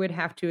 I would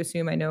have to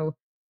assume, I know,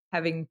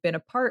 having been a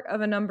part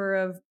of a number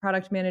of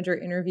product manager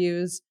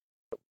interviews,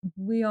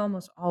 we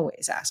almost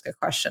always ask a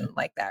question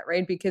like that,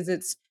 right? Because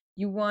it's,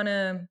 you want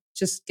to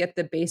just get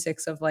the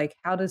basics of like,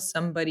 how does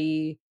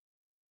somebody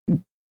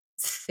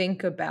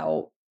think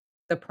about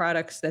the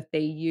products that they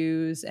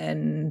use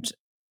and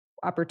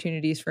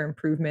opportunities for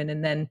improvement.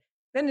 And then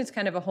it's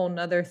kind of a whole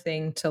nother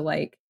thing to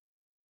like,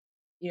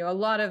 a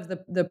lot of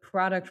the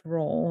product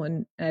role,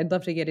 and I'd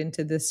love to get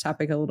into this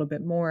topic a little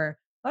bit more.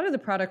 A lot of the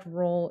product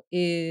role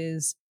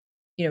is,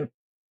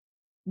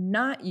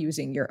 not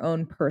using your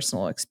own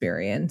personal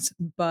experience,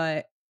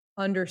 but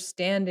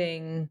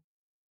understanding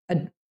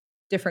a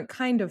different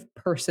kind of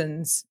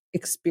person's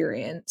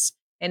experience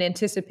and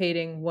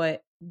anticipating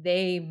what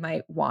they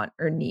might want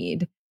or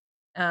need.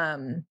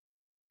 Um,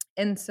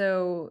 and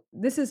so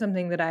this is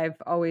something that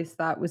I've always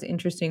thought was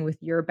interesting with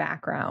your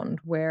background,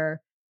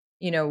 where,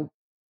 in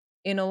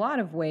a lot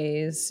of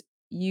ways,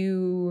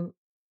 there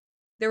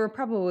were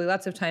probably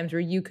lots of times where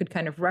you could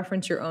kind of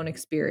reference your own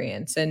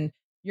experience, and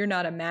you're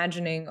not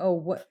imagining, oh,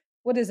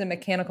 what does a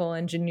mechanical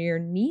engineer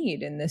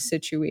need in this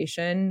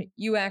situation?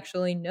 You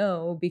actually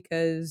know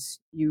because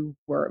you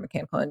were a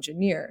mechanical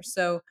engineer.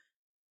 So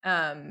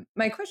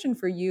my question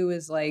for you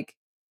is like,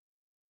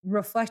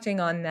 reflecting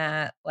on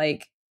that,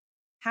 like,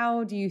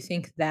 how do you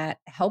think that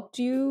helped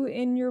you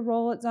in your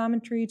role at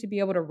Xometry to be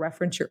able to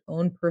reference your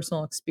own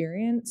personal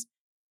experience?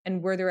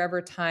 And were there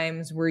ever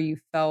times where you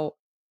felt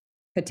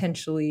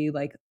potentially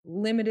like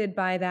limited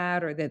by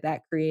that, or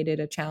that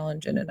created a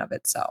challenge in and of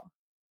itself?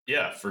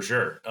 Yeah, for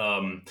sure.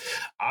 Through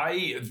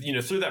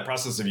that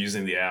process of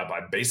using the app,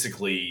 I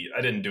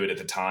didn't do it at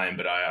the time,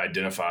 but I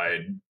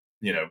identified,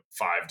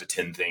 5 to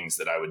 10 things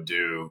that I would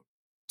do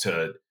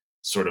to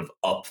sort of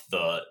up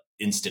the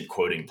instant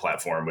quoting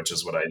platform, which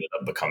is what I ended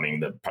up becoming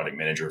the product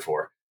manager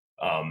for.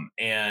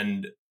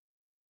 And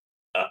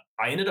I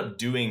ended up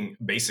doing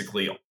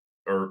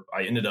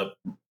I ended up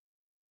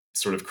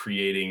sort of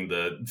creating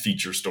the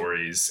feature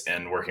stories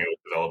and working with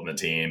the development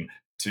team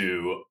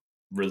to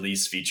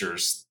release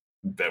features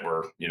that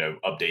were,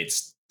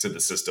 updates to the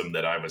system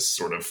that I was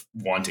sort of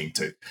wanting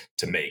to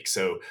make.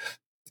 So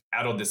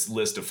out of this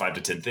list of 5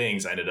 to 10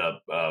 things, I ended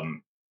up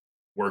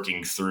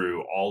working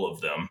through all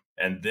of them.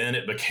 And then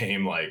it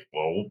became like,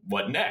 well,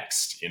 what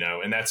next?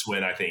 And that's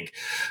when I think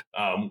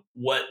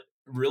what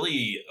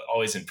really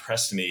always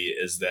impressed me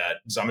is that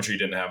Xometry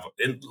didn't have,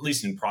 at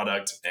least in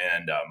product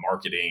and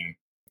marketing,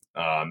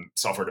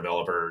 software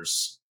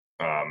developers,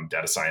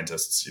 data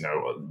scientists,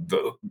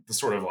 the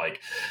sort of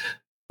like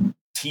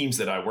teams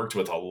that I worked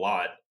with a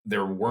lot,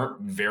 there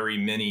weren't very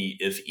many,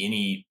 if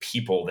any,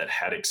 people that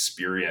had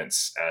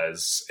experience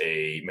as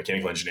a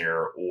mechanical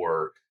engineer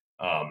or,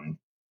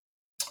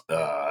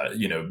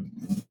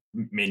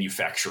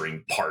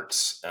 manufacturing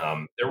parts.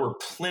 There were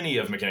plenty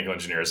of mechanical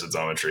engineers at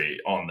Xometry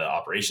on the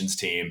operations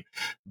team,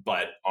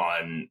 but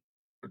on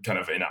kind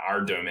of in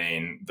our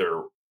domain,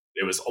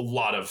 it was a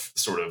lot of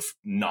sort of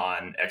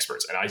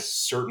non-experts. And I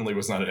certainly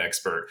was not an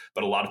expert,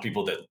 but a lot of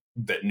people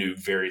that knew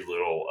very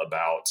little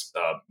about,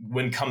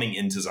 when coming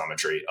into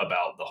Xometry,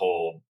 about the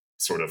whole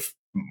sort of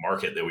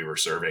market that we were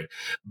serving.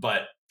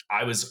 But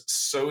I was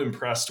so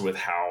impressed with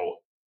how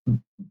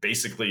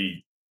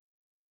basically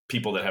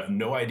people that have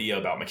no idea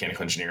about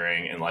mechanical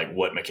engineering and like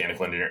what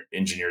mechanical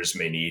engineers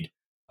may need,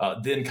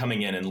 then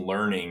coming in and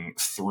learning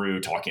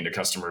through talking to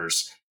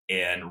customers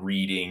and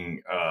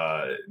reading,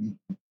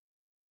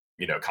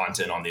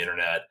 content on the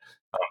internet,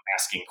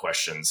 asking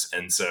questions.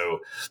 And so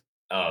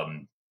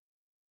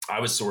I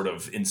was sort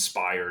of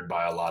inspired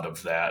by a lot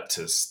of that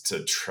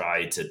to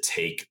try to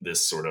take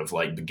this sort of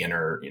like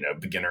beginner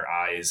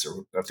eyes,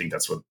 or I think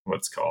that's what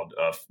it's called,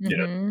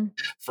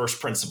 first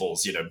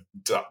principles,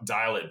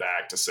 dial it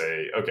back to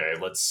say, okay,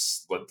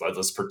 let's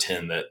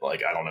pretend that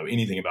like I don't know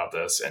anything about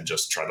this and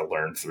just try to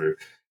learn through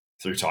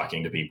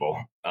talking to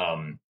people.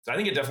 So I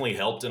think it definitely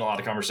helped in a lot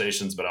of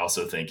conversations, but I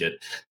also think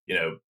it,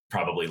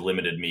 probably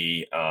limited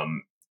me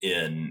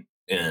in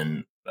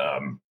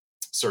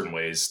certain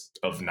ways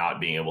of not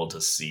being able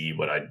to see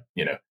what I,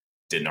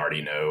 didn't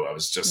already know. I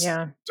was just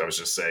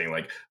saying,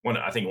 like,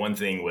 one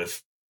thing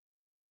with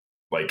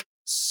like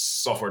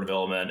software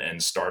development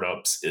and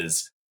startups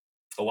is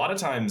a lot of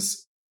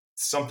times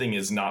something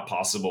is not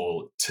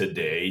possible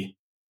today,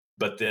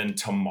 but then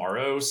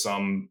tomorrow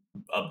some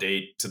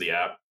update to the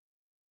app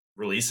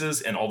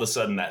releases, and all of a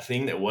sudden that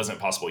thing that wasn't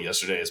possible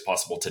yesterday is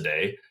possible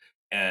today.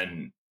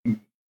 And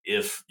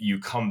if you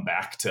come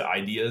back to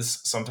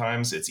ideas,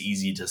 sometimes it's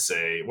easy to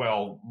say,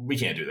 well, we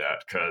can't do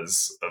that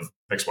because of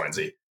X, Y, and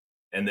Z.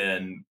 And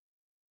then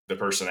the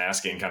person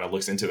asking kind of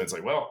looks into it and it's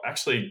like, well,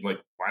 actually, like,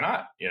 why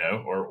not?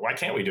 Or why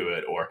can't we do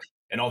it?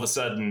 And all of a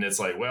sudden it's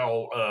like,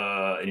 well,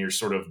 and you're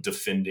sort of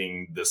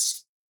defending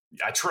this.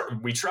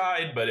 We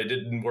tried, but it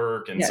didn't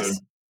work. And so,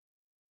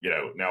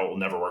 now it will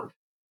never work.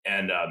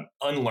 And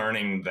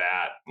unlearning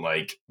that,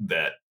 like,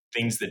 that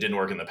things that didn't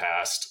work in the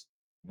past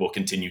will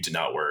continue to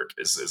not work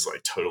is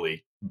like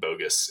totally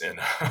bogus in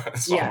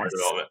software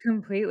development.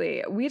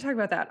 Completely. We talk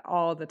about that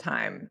all the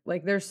time.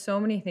 Like, there's so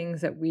many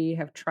things that we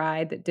have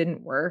tried that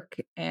didn't work,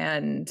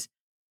 and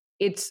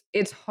it's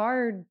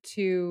hard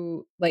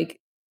to,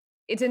 like,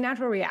 it's a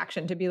natural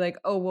reaction to be like,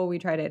 oh, well, we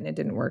tried it and it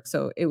didn't work,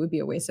 so it would be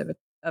a waste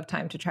of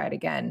time to try it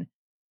again.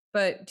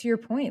 But to your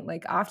point,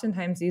 like,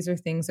 oftentimes these are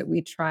things that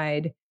we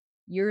tried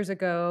years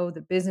ago. The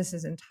business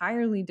is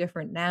entirely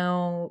different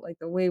now. Like,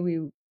 the way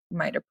we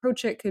might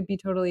approach it could be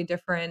totally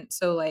different.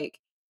 So, like,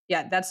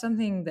 yeah, that's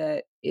something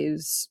that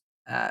is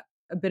a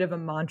bit of a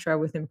mantra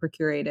within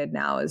Procurated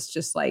now, is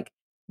just like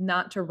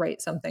not to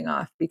write something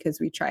off because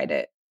we tried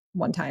it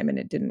one time and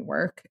it didn't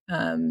work.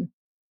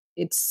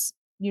 It's,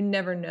 you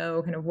never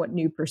know kind of what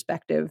new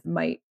perspective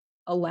might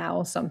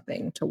allow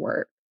something to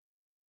work.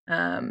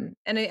 And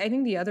I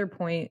think the other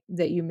point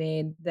that you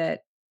made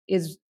that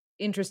is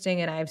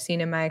interesting and I've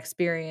seen in my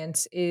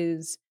experience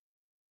is,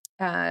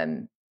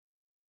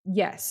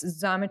 yes,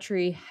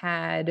 Xometry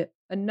had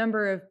a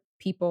number of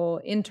people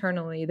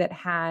internally that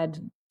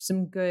had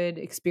some good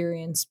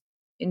experience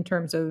in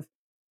terms of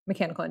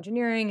mechanical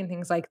engineering and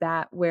things like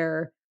that,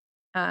 where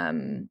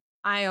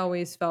I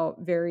always felt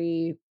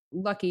very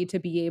lucky to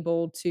be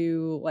able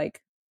to, like,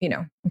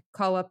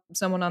 call up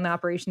someone on the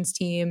operations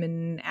team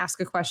and ask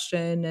a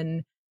question.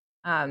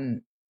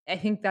 And I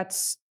think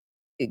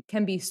it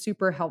can be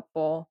super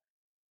helpful.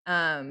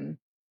 Um,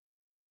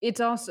 it's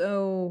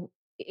also,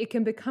 it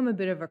can become a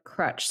bit of a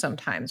crutch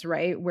sometimes,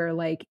 right? Where,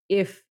 like,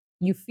 if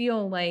you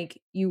feel like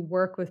you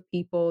work with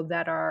people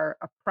that are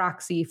a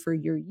proxy for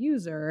your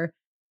user,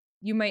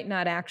 you might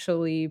not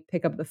actually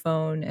pick up the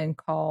phone and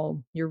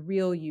call your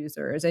real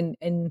users. And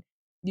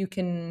you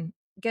can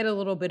get a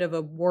little bit of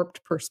a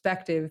warped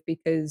perspective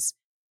because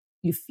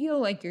you feel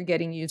like you're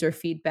getting user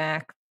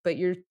feedback, but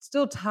you're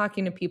still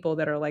talking to people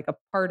that are like a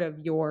part of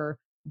your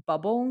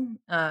bubble.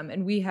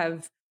 And we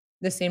have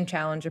the same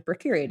challenge at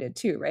Procurated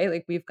too, right?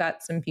 Like, we've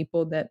got some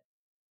people that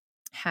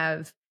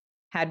have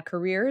had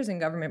careers in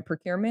government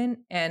procurement,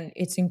 and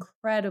it's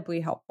incredibly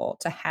helpful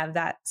to have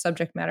that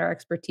subject matter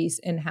expertise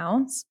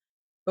in-house.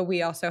 But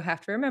we also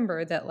have to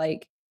remember that,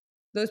 like,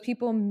 those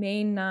people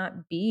may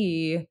not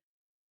be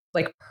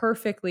like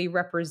perfectly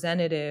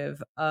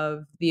representative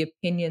of the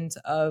opinions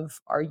of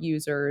our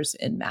users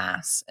in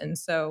mass. And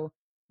so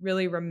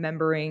really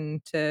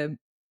remembering to,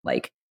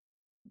 like,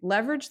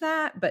 leverage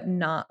that, but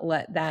not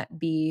let that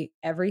be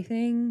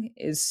everything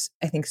is,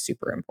 I think,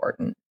 super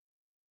important.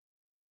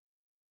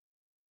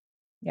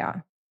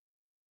 Yeah.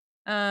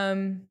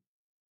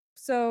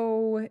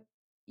 So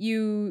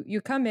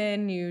you come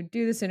in, you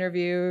do this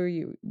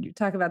interview, you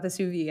talk about the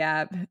sous vide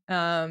app,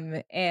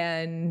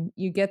 and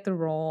you get the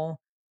role.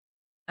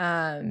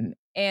 And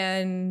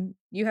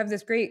you have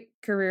this great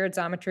career at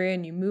Xometry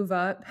and you move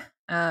up.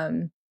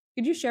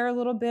 Could you share a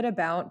little bit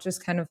about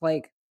just kind of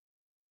like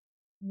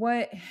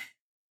what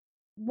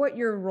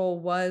your role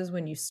was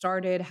when you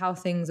started, how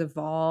things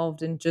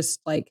evolved, and just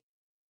like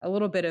a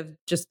little bit of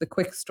just the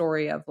quick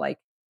story of like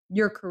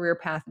your career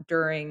path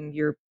during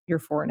your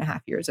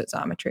 4.5 years at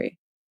Xometry?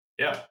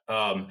 Yeah.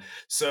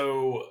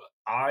 So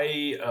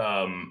I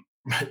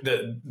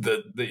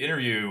the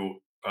interview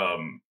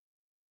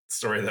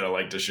story that I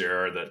like to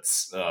share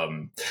that's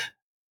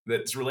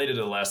related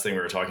to the last thing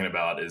we were talking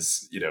about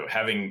is,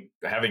 having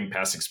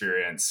past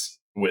experience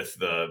with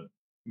the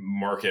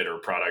market or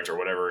product or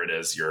whatever it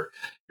is you're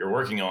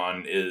working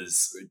on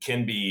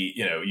can be,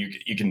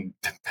 you can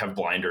have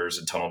blinders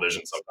and tunnel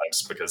vision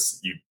sometimes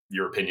because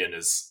your opinion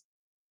is,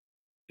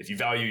 if you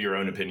value your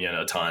own opinion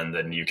a ton,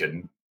 then you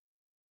can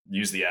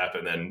use the app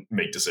and then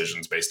make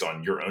decisions based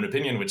on your own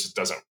opinion, which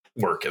doesn't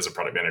work as a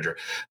product manager.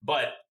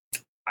 But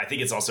I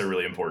think it's also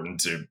really important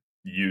to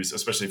use,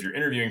 especially if you're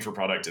interviewing for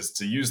product, is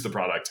to use the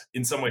product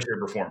in some way,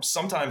 shape, or form.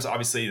 Sometimes,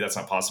 obviously, that's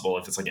not possible.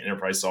 If it's like an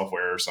enterprise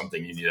software or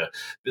something, you need a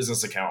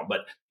business account.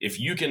 But if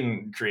you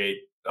can create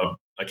an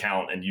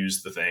account and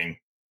use the thing,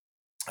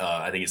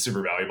 I think it's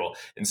super valuable.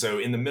 And so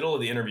in the middle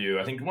of the interview,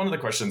 I think one of the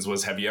questions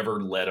was, have you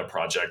ever led a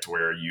project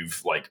where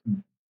you've like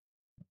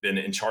been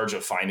in charge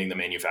of finding the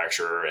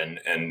manufacturer and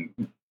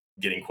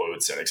getting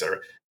quotes and et cetera?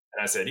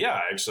 And I said, yeah,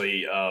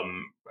 actually,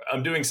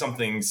 I'm doing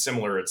something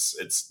similar.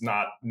 It's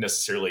not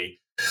necessarily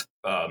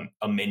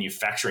a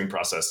manufacturing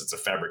process. It's a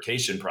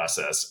fabrication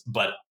process.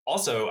 But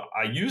also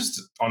I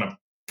used on a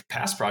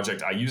past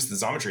project, I used the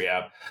Xometry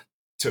app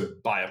to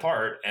buy a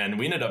part, and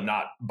we ended up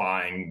not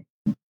buying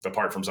the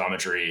part from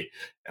Xometry.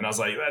 And I was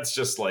like, that's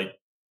just like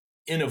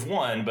N of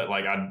one, but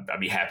like I'd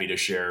be happy to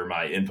share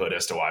my input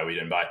as to why we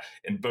didn't buy.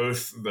 And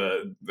both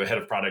the head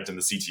of product and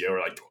the CTO are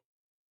like,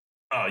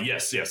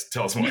 yes,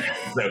 tell us more.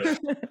 So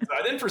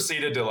I then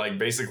proceeded to like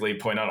basically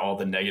point out all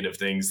the negative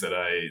things that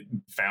I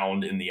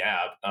found in the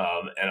app.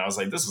 And I was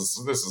like, this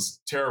is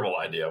a terrible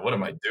idea. What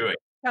am I doing?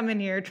 Come in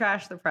here,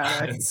 trash the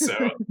product. And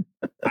so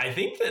I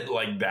think that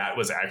like that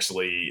was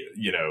actually,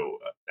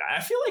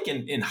 I feel like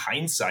in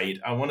hindsight,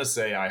 I want to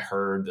say I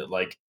heard that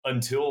like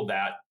until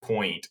that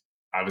point,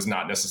 I was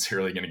not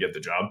necessarily going to get the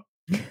job.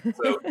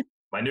 So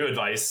my new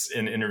advice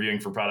in interviewing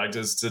for product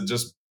is to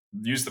just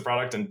use the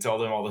product and tell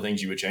them all the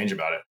things you would change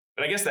about it.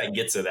 But I guess that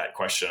gets to that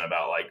question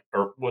about like,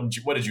 or what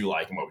did you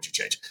like and what would you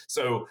change?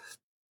 So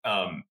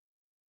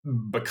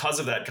because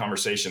of that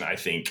conversation, I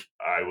think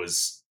I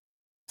was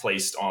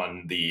placed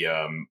on the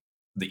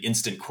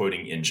instant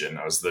quoting engine.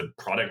 I was the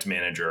product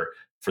manager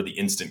for the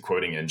instant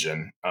quoting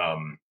engine.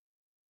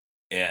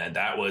 And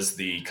that was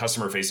the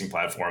customer facing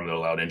platform that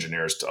allowed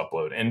engineers to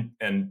upload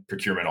and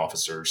procurement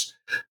officers,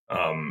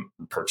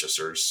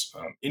 purchasers,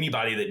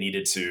 anybody that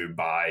needed to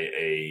buy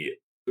a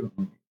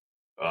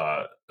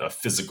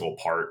physical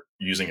part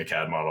using a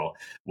CAD model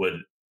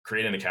would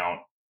create an account,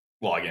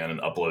 log in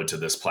and upload to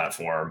this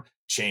platform,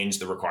 change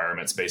the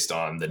requirements based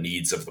on the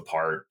needs of the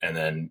part, and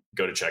then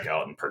go to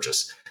checkout and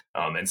purchase.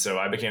 And so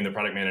I became the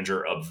product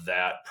manager of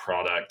that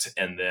product.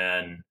 And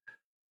then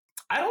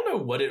I don't know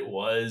what it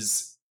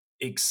was,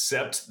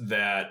 except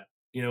that,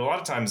 a lot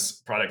of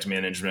times product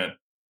management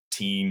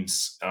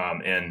teams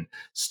and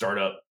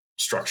startup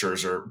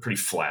structures are pretty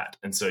flat.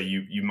 And so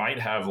you might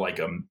have like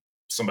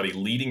somebody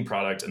leading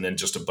product and then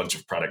just a bunch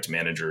of product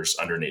managers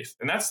underneath.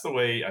 And that's the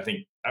way I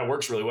think that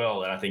works really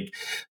well. And I think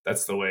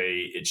that's the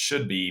way it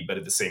should be. But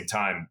at the same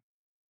time,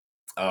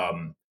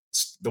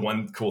 the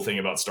one cool thing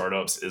about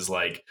startups is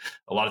like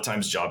a lot of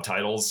times job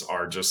titles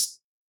are just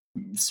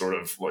sort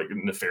of like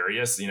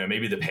nefarious.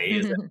 Maybe the pay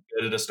isn't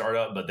good at a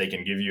startup, but they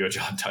can give you a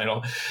job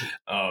title.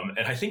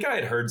 And I think I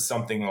had heard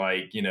something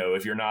like,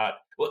 if you're not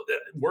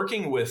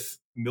working with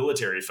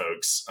military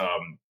folks,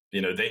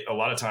 they a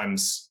lot of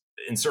times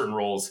in certain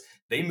roles,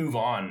 they move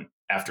on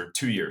after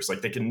 2 years.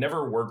 Like they can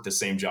never work the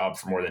same job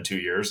for more than 2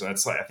 years. And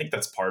that's like, I think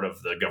that's part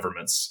of the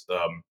government's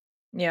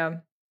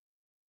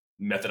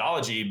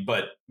methodology.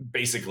 But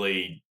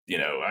basically,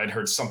 I'd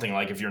heard something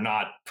like if you're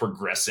not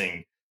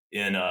progressing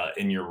in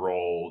your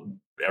role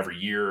every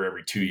year,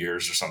 every 2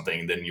 years or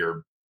something, then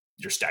you're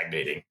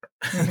stagnating.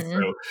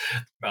 So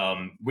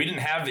we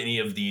didn't have any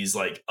of these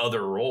like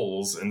other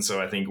roles. And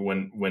so I think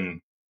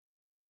when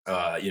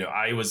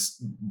I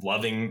was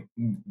loving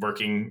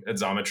working at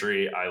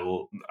Xometry. I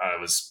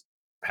was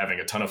having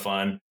a ton of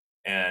fun,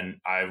 and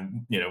I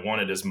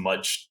wanted as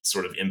much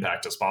sort of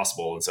impact as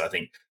possible. And so I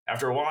think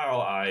after a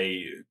while,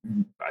 I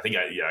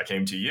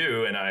came to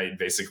you and I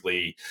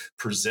basically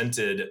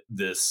presented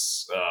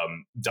this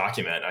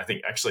document. I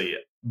think actually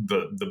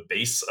the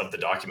base of the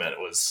document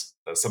was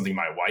something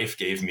my wife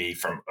gave me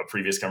from a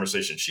previous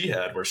conversation she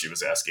had where she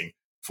was asking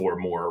for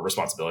more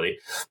responsibility.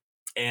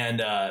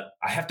 And I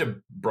have to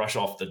brush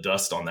off the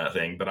dust on that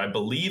thing, but I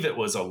believe it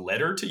was a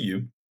letter to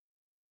you.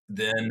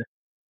 Then,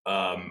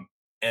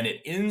 and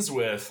it ends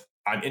with,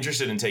 I'm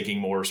interested in taking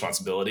more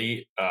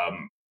responsibility.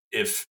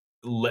 If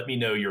let me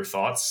know your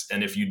thoughts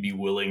and if you'd be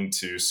willing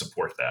to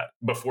support that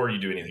before you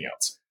do anything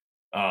else.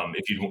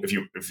 If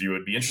you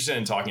would be interested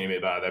in talking to me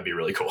about it, that'd be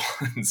really cool.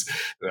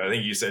 I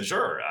think you said,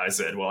 sure. I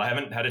said, well, I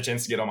haven't had a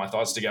chance to get all my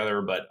thoughts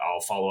together, but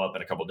I'll follow up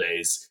in a couple of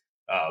days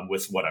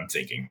with what I'm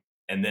thinking.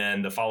 And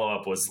then the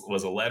follow-up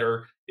was a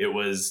letter. It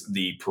was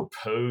the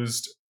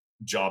proposed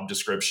job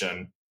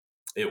description.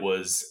 It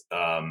was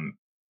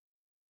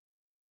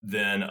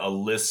then a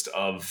list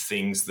of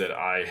things that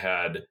I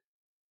had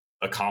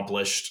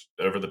accomplished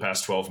over the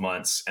past 12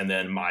 months, and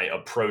then my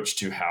approach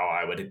to how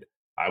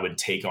I would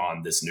take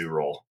on this new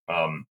role.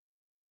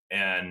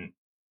 And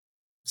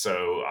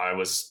so I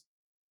was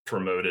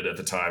promoted at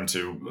the time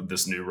to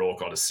this new role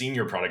called a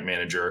senior product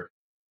manager,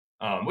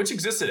 which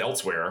existed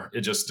elsewhere.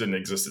 It just didn't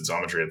exist at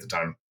Xometry at the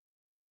time.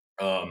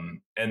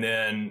 And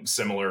then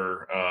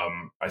similar,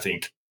 I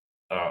think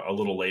a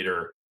little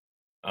later,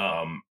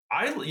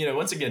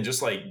 Once again,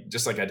 just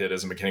like I did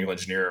as a mechanical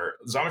engineer,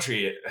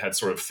 Xometry had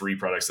sort of three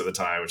products at the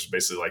time, which is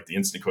basically like the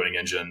instant quoting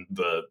engine,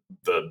 the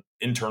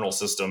internal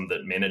system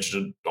that managed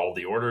all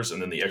the orders,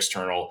 and then the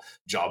external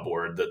job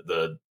board that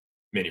the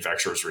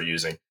manufacturers were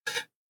using.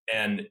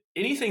 And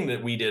anything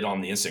that we did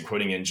on the instant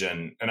quoting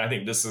engine, and I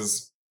think this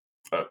is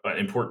an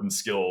important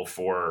skill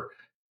for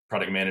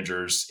product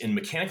managers in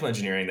mechanical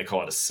engineering, they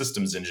call it a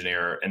systems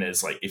engineer. And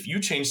it's like, if you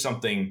change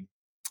something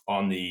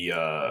on the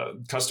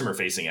customer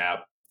facing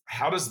app,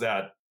 how does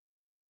that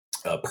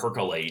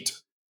percolate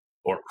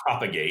or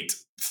propagate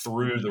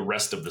through the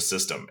rest of the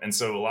system? And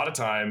so a lot of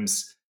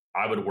times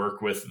I would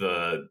work with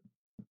the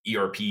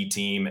ERP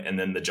team and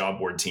then the job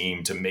board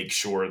team to make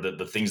sure that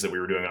the things that we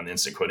were doing on the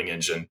instant quoting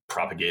engine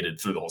propagated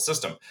through the whole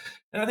system.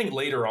 And I think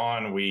later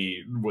on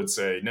we would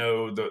say,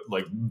 no, the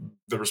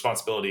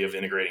responsibility of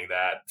integrating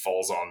that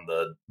falls on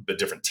the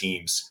different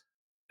teams.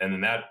 And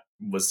then that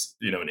was,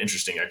 an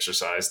interesting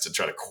exercise to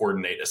try to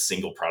coordinate a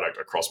single product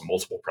across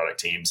multiple product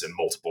teams and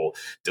multiple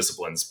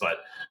disciplines. But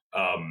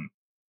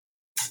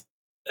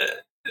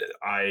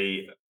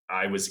I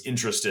was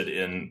interested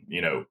in,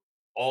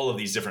 all of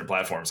these different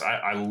platforms.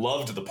 I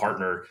loved the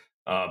partner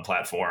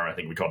platform. I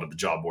think we called it the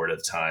job board at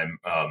the time.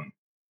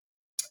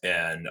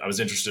 And I was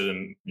interested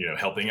in,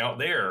 helping out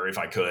there if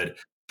I could.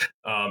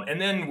 And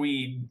then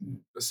we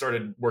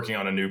started working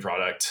on a new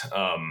product.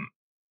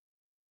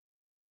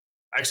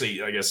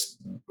 Actually, I guess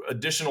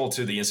additional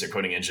to the instant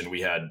quoting engine, we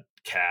had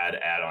CAD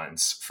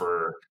add-ons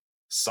for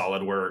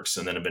SolidWorks.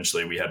 And then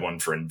eventually we had one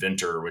for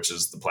Inventor, which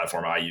is the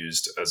platform I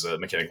used as a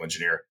mechanical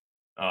engineer.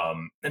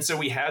 And so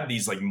we had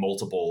these like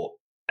multiple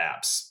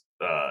apps,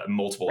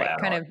 multiple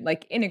add-ons. Kind of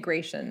like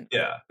integration.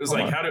 Yeah. It was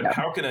like,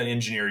 how can an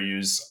engineer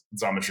use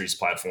Xometry's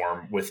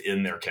platform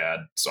within their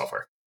CAD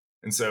software?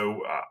 And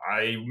so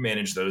I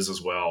managed those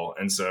as well.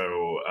 And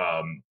so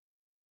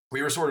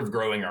we were sort of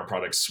growing our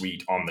product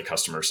suite on the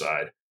customer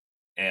side.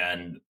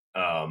 And,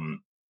 I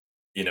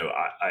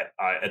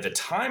at the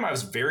time I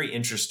was very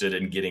interested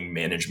in getting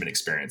management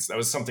experience. That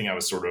was something I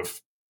was sort of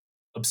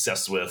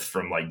obsessed with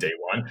from like day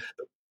one.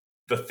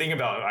 The thing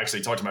about, I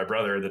actually talked to my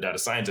brother, the data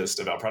scientist,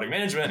 about product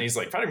management. And he's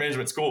like, product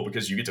management's cool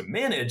because you get to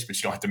manage, but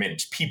you don't have to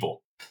manage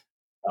people.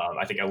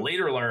 I think I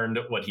later learned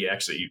what he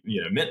actually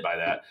meant by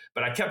that,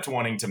 but I kept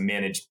wanting to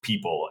manage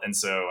people. And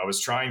so I was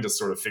trying to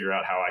sort of figure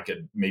out how I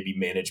could maybe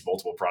manage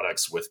multiple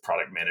products with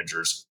product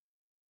managers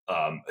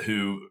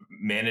who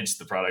managed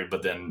the product,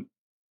 but then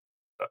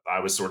I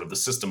was sort of the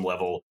system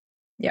level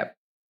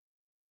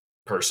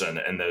person,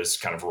 and those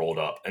kind of rolled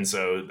up. And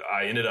so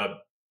I ended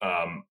up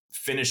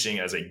finishing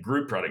as a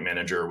group product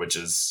manager, which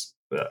is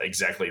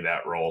exactly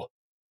that role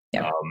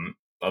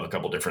of a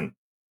couple different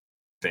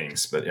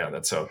things. But yeah,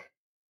 that's how.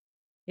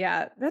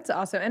 Yeah, that's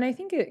awesome. And I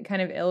think it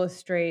kind of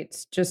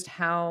illustrates just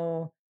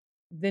how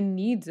the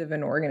needs of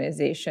an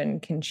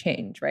organization can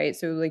change, right?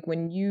 So like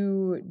when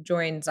you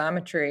joined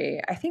Xometry,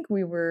 I think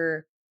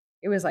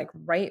it was like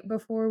right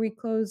before we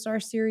closed our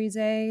Series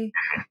A.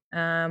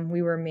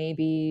 We were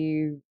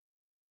maybe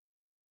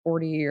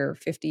 40 or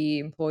 50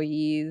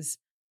 employees.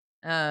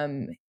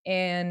 And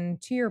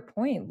to your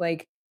point,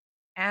 like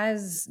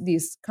as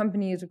these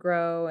companies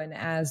grow and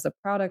as the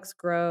products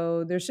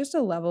grow, there's just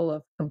a level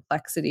of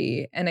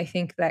complexity. And I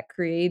think that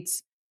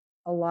creates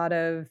a lot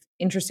of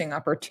interesting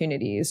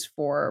opportunities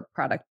for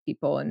product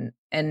people.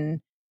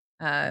 And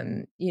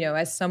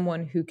as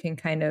someone who can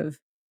kind of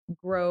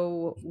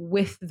grow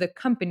with the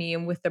company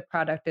and with the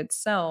product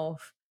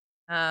itself,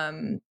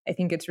 I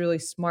think it's really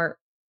smart,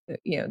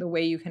 the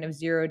way you kind of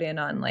zeroed in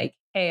on like,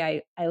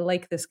 hey, I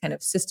like this kind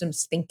of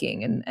systems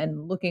thinking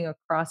and looking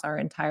across our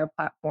entire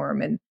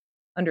platform and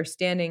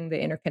understanding the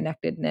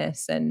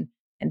interconnectedness and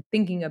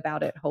thinking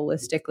about it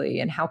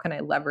holistically and how can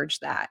I leverage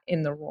that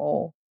in the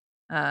role.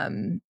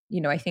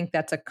 I think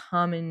that's a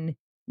common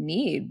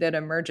need that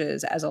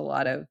emerges as a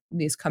lot of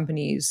these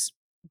companies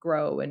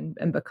grow and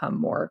become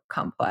more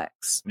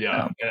complex.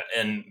 Yeah.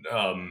 And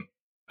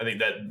I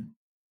think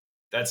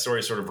that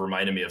story sort of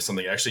reminded me of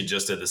something. I actually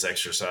just did this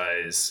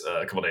exercise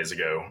a couple days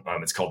ago.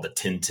 It's called the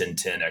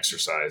 10-10-10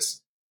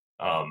 exercise.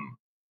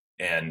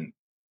 And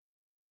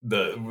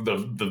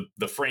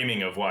the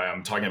framing of why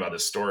I'm talking about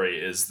this story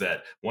is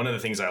that one of the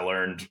things I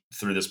learned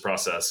through this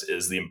process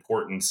is the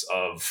importance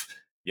of,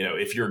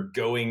 if you're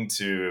going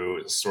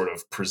to sort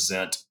of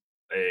present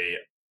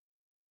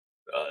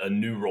a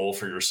new role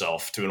for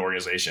yourself to an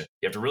organization,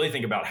 you have to really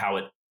think about how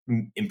it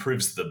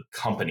improves the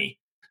company.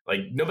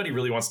 Like nobody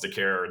really wants to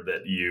care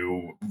that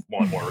you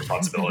want more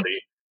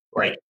responsibility.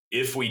 Right. Like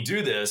if we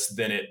do this,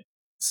 then it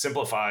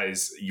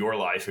simplifies your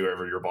life,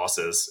 whoever your boss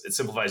is. It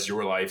simplifies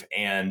your life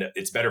and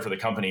it's better for the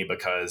company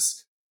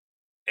because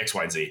X,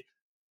 Y, and Z.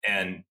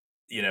 And,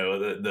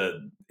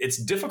 it's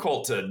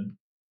difficult to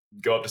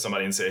go up to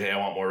somebody and say, hey, I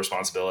want more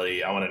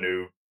responsibility. I want a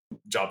new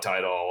job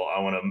title. I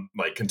want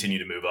to continue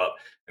to move up.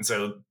 And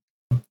so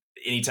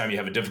anytime you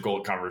have a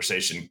difficult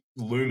conversation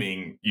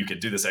looming, you could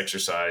do this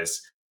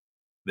exercise,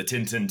 the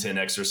 10-10-10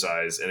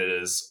 exercise. And it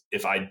is,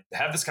 if I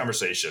have this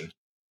conversation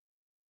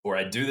or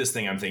I do this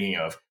thing I'm thinking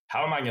of,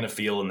 how am I going to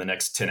feel in the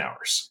next 10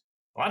 hours?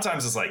 A lot of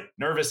times it's like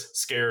nervous,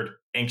 scared,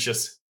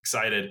 anxious,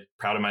 excited,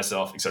 proud of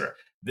myself, etc.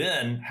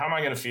 Then how am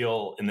I going to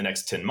feel in the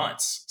next 10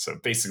 months? So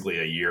basically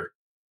a year.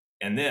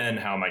 And then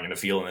how am I going to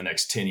feel in the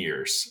next 10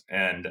 years?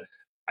 And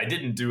I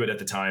didn't do it at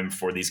the time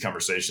for these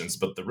conversations,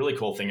 but the really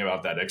cool thing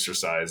about that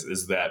exercise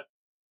is that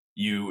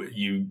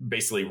you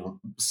basically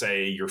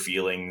say your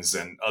feelings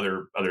and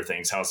other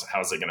things. How's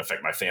it going to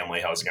affect my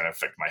family? How's it going to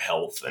affect my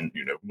health? And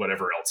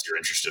whatever else you're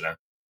interested in.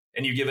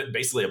 And you give it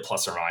basically a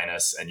plus or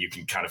minus, and you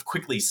can kind of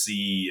quickly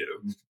see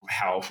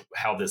how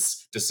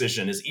this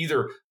decision is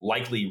either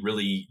likely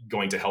really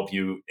going to help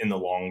you in the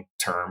long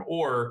term,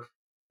 or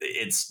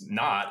it's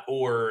not,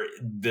 or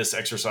this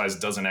exercise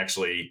doesn't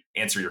actually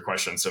answer your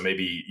question. So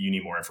maybe you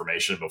need more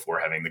information before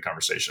having the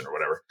conversation or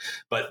whatever.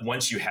 But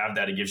once you have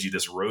that, it gives you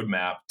this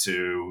roadmap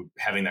to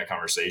having that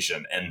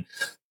conversation. And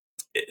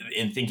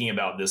in thinking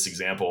about this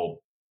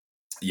example,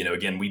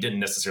 again, we didn't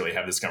necessarily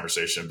have this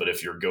conversation, but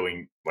if you're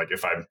going, like,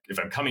 if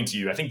I'm coming to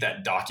you, I think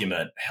that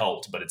document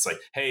helped, but it's like,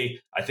 hey,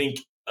 I think,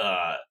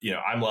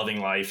 I'm loving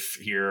life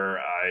here.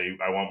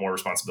 I want more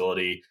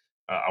responsibility.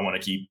 I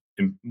want to keep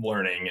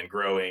learning and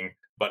growing.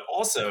 But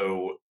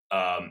also,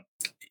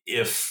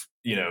 if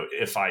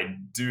I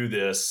do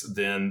this,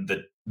 then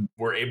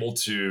we're able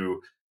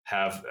to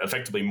have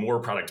effectively more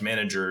product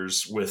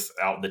managers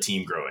without the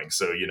team growing.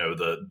 So,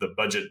 the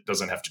budget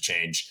doesn't have to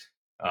change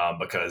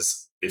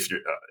because if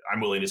I'm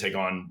willing to take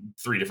on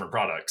 3 different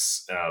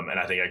products, and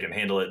I think I can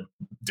handle it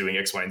doing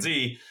X, Y, and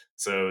Z.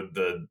 So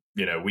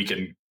we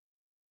can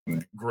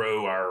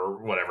grow our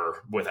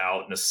whatever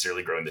without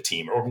necessarily growing the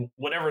team, or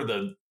whatever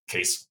the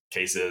case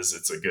is.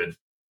 It's a good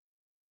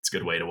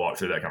way to walk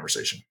through that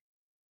conversation.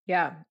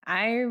 Yeah,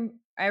 I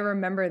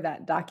remember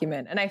that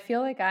document, and I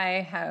feel like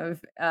I have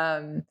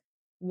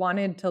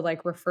wanted to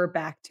refer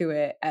back to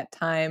it at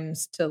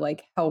times to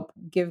help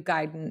give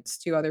guidance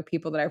to other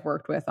people that I've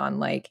worked with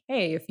on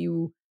hey, if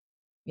you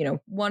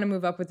want to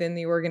move up within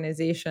the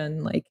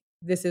organization,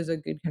 this is a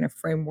good kind of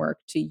framework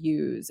to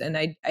use. And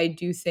I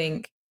do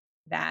think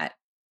that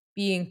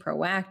being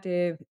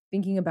proactive,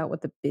 thinking about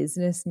what the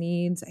business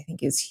needs, I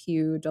think is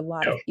huge. A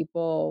lot of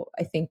people,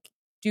 I think,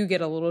 do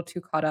get a little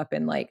too caught up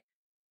in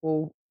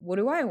well, what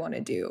do I want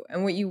to do?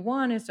 And what you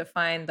want is to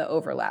find the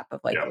overlap of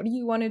what do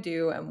you want to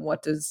do and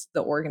what does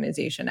the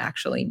organization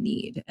actually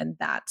need? And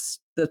that's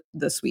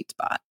the sweet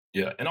spot.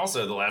 Yeah. And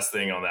also the last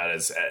thing on that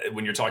is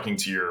when you're talking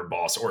to your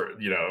boss, or,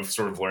 I've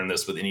sort of learned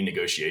this with any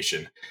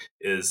negotiation,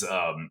 is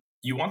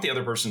you want the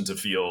other person to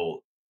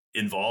feel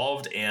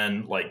involved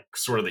and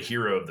sort of the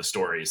hero of the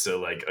story.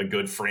 So a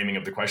good framing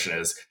of the question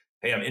is,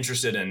 hey, I'm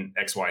interested in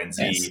X, Y, and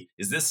Z. Yes.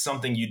 Is this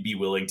something you'd be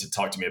willing to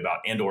talk to me about?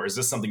 And, or is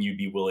this something you'd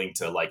be willing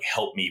to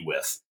help me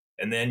with?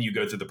 And then you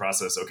go through the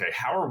process. Okay,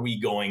 how are we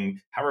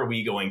going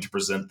to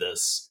present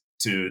this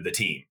to the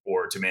team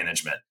or to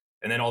management?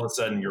 And then all of a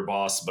sudden your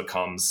boss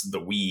becomes the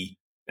we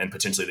and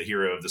potentially the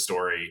hero of the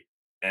story.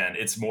 And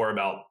it's more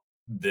about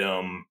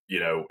them,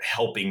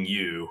 helping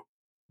you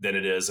than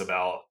it is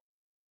about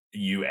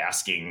you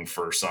asking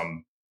for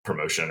some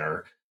promotion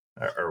or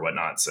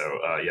whatnot. So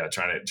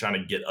trying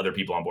to get other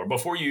people on board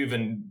before you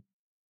even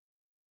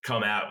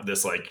come at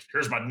this,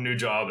 here's my new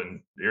job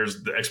and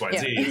here's the X, Y, and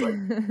Z.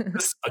 It's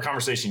this is a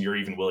conversation you're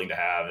even willing to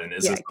have. And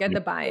is this get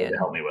the buy-in to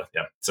help me with?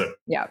 Yeah. So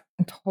I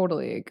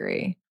totally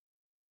agree.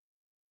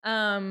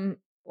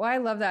 Well, I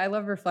love that. I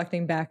love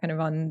reflecting back kind of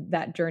on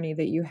that journey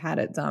that you had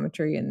at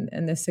Xometry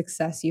and the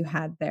success you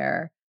had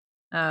there.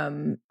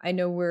 I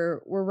know we're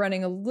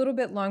running a little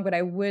bit long, but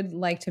I would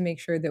like to make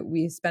sure that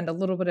we spend a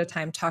little bit of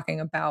time talking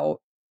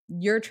about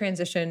your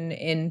transition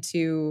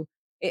into,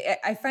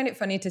 I find it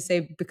funny to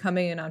say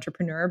becoming an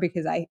entrepreneur,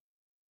 because I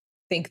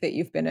think that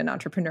you've been an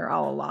entrepreneur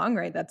all along,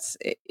 right? It's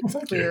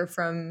clear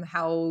from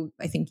how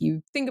I think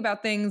you think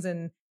about things,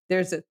 and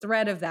there's a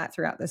thread of that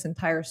throughout this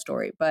entire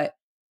story. But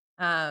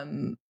I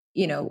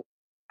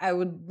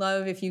would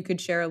love if you could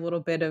share a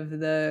little bit of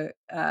the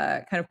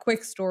kind of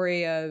quick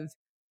story of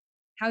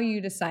how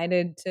you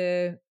decided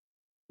to,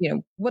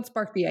 what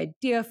sparked the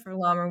idea for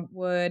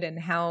LLAMAWOOD, and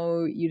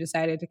how you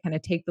decided to kind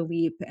of take the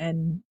leap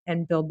and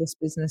build this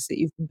business that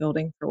you've been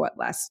building for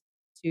last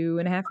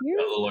 2.5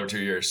 years? A little over 2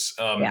 years.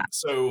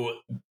 So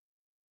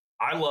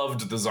I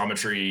loved the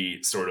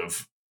Xometry sort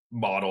of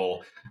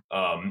model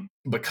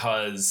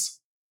because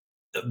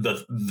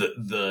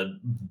the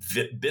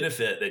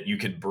benefit that you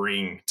could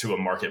bring to a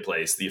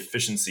marketplace, the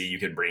efficiency you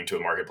could bring to a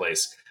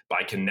marketplace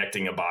by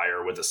connecting a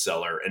buyer with a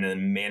seller and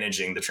then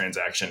managing the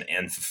transaction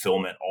and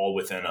fulfillment all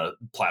within a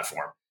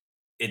platform.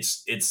 It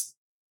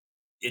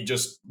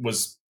just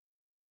was,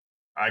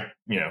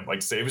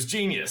 to say it was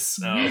genius.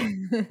 I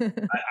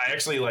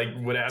actually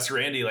would ask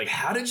Randy,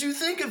 how did you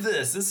think of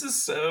this? This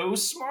is so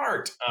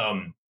smart.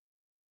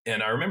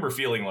 And I remember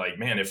feeling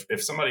man,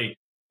 if somebody,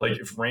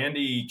 if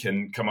Randy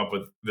can come up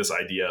with this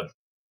idea,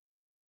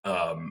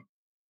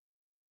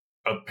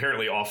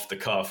 apparently off the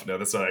cuff. No,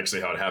 that's not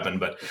actually how it happened.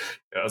 But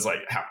I was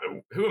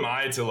who am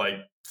I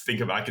to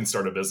think I can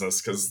start a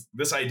business? Because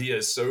this idea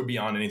is so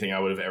beyond anything I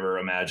would have ever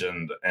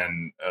imagined.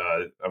 And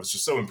I was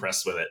just so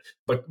impressed with it.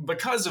 But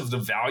because of the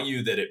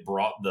value that it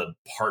brought the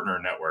partner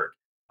network,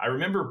 I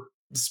remember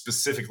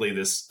specifically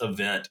this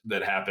event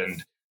that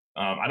happened.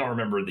 I don't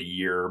remember the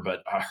year,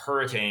 but a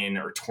hurricane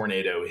or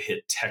tornado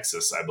hit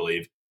Texas, I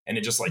believe, and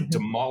it just like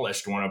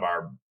demolished one of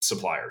our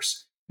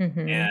suppliers.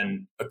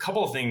 And a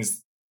couple of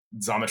things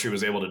Xometry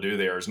was able to do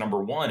there is,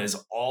 number one is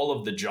all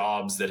of the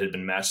jobs that had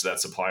been matched to that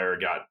supplier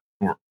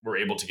were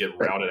able to get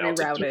routed out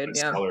to different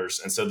sellers.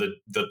 And so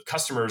the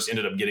customers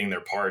ended up getting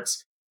their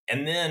parts.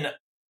 And then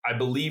I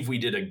believe we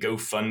did a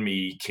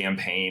GoFundMe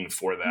campaign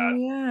for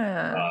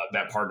that,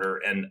 that partner,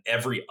 and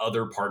every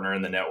other partner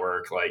in the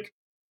network,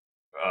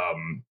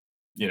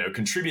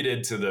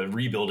 contributed to the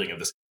rebuilding of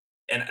this.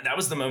 And that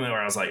was the moment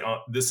where I was like,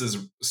 oh, this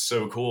is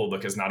so cool,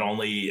 because not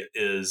only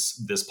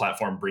is this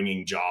platform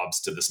bringing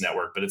jobs to this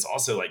network, but it's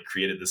also like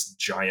created this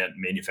giant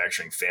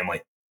manufacturing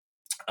family.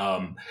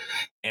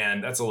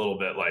 And that's a little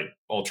bit like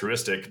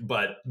altruistic,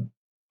 but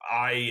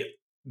I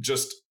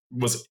just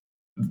was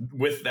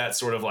with that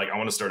sort of like, I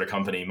want to start a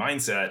company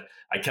mindset.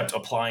 I kept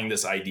applying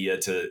this idea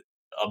to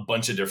a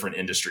bunch of different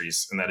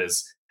industries. And that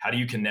is, how do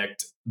you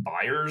connect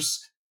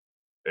buyers,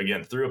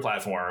 again, through a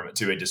platform,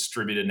 to a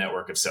distributed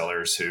network of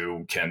sellers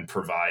who can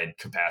provide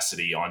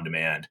capacity on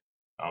demand,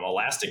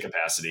 elastic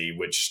capacity,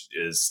 which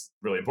is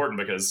really important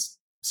because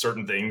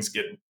certain things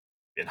get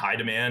in high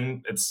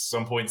demand at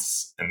some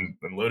points and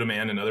low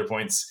demand in other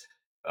points.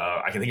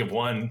 I can think of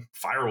one,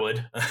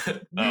 firewood.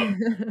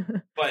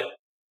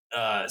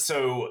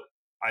 So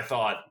I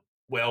thought,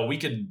 well,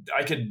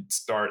 I could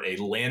start a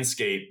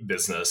landscape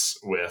business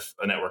with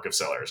a network of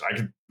sellers.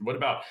 What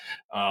about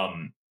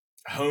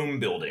home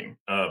building?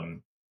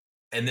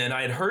 And then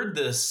I had heard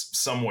this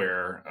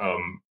somewhere.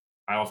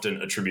 I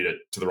often attribute it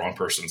to the wrong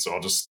person, so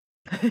I'll just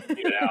leave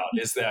it out.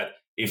 Is that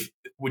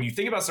when you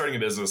think about starting a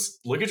business,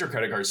 look at your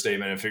credit card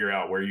statement and figure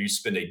out where you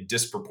spend a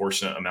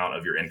disproportionate amount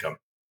of your income.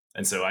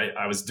 And so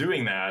I was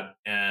doing that,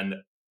 and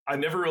I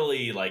never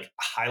really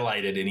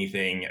highlighted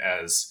anything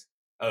as,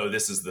 oh,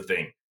 this is the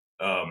thing.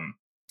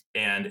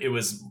 And it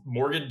was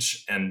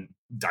mortgage and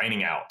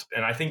dining out.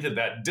 And I think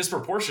that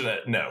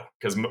disproportionate, no,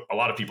 because a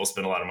lot of people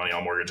spend a lot of money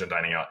on mortgage and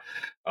dining out.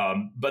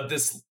 But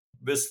this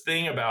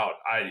thing about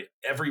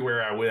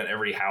everywhere I went,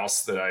 every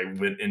house that I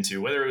went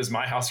into, whether it was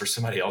my house or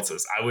somebody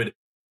else's, I would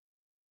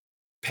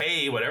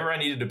pay whatever I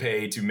needed to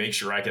pay to make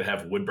sure I could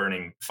have wood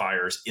burning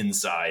fires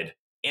inside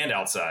and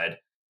outside.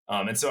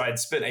 And so I'd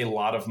spent a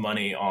lot of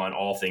money on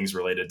all things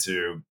related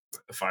to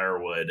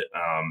firewood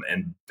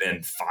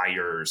and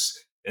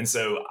fires. And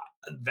so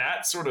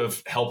that sort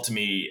of helped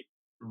me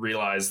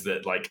realize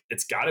that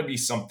it's got to be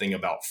something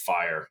about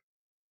fire.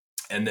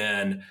 And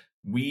then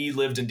we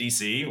lived in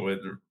DC with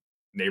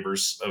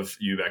neighbors of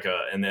you,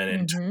 Becca. And then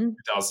in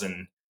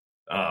 2000,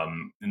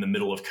 in the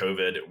middle of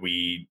COVID,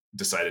 we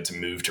decided to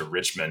move to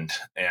Richmond.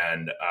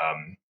 And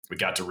we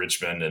got to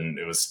Richmond, and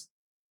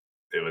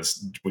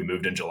we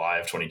moved in July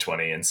of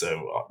 2020. And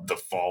so the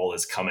fall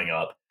is coming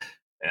up,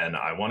 and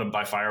I want to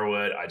buy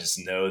firewood. I just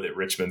know that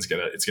it's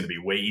going to be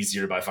way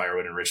easier to buy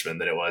firewood in Richmond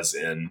than it was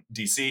in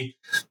DC.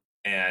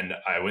 And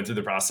I went through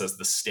the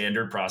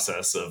standard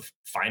process of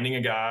finding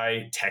a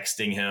guy,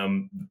 texting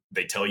him.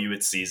 They tell you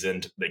it's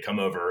seasoned. They come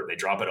over, they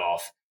drop it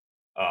off.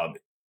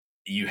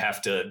 You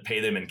have to pay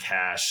them in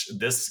cash.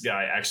 This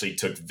guy actually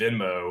took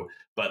Venmo,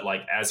 but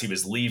as he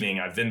was leaving,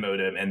 I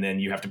Venmo'd him, and then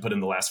you have to put in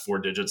the last 4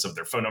 digits of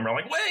their phone number. I'm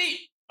like, wait.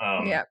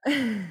 I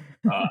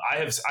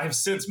have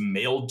since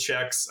mailed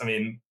checks. I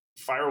mean,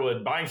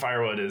 buying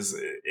firewood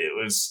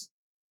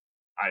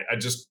I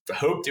just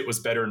hoped it was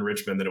better in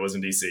Richmond than it was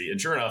in DC.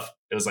 And sure enough,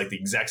 it was the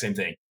exact same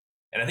thing.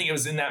 And I think it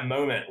was in that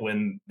moment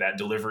when that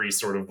delivery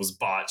sort of was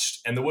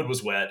botched, and the wood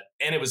was wet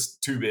and it was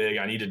too big.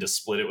 I needed to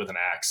split it with an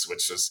axe,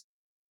 which was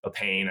a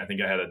pain. I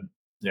think I had a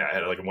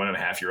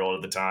 1.5-year-old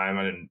at the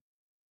time.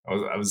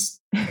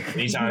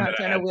 Anytime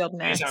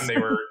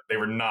they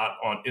were not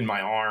in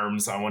my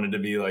arms, I wanted to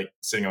be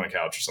sitting on a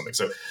couch or something.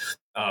 So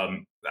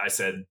I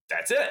said,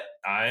 that's it.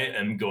 I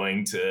am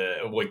going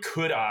to,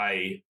 could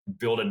I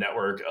build a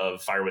network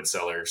of firewood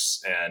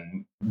sellers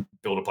and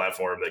build a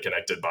platform that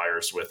connected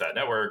buyers with that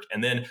network?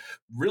 And then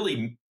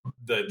really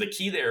the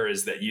key there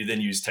is that you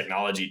then use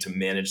technology to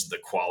manage the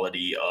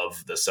quality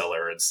of the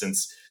seller. And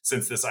since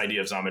this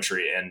idea of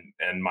Xometry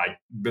and my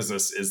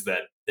business is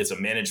that it's a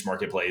managed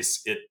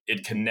marketplace,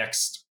 it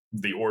connects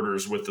the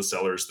orders with the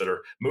sellers that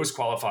are most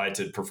qualified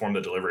to perform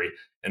the delivery.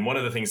 And one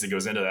of the things that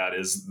goes into that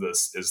is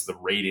the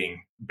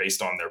rating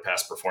based on their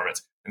past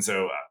performance. And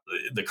so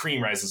the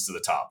cream rises to the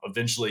top.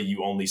 Eventually,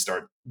 you only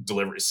start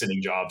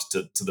sending jobs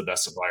to the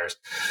best suppliers.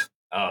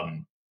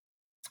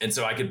 And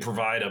so I could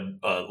provide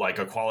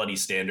a quality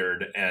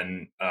standard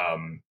and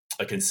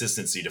a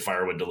consistency to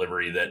firewood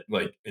delivery that,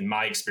 in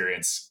my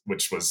experience,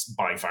 which was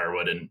buying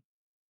firewood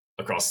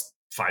across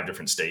 5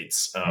 different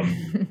states,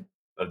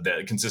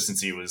 the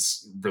consistency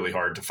was really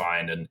hard to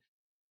find, and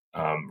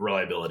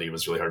reliability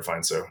was really hard to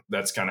find. So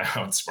that's kind of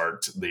how it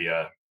sparked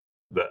the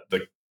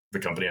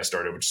company I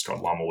started, which is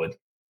called LLAMAWOOD.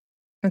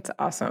 That's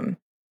awesome.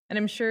 And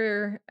I'm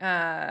sure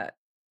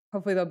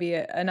hopefully there'll be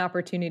an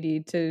opportunity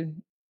to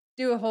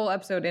do a whole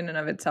episode in and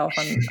of itself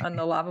on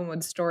the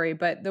LLAMAWOOD story.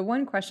 But the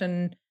one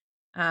question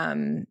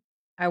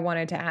I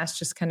wanted to ask,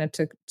 just kind of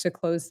to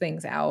close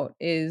things out,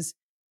 is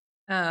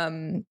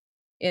and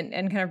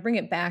kind of bring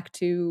it back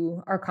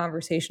to our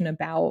conversation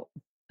about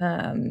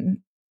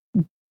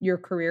your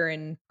career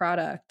in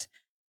product.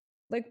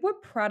 Like,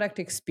 what product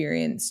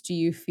experience do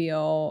you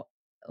feel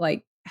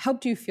like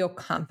helped you feel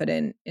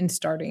confident in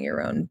starting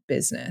your own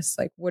business?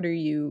 Like, what are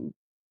you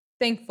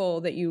thankful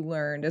that you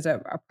learned as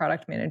a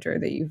product manager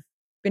that you've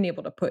been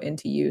able to put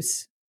into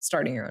use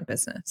starting your own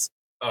business?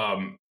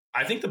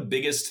 I think the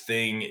biggest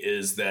thing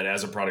is that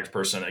as a product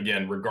person,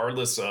 again,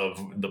 regardless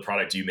of the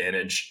product you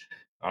manage,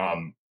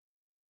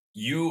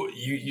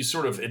 you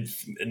sort of, it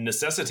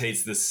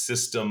necessitates this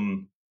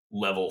system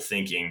level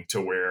thinking to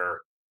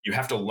where you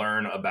have to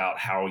learn about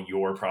how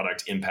your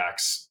product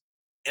impacts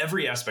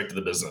every aspect of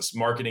the business: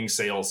 marketing,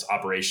 sales,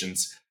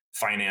 operations,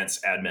 finance,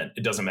 admin.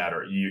 It doesn't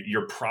matter.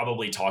 You're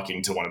probably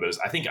talking to one of those.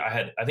 I think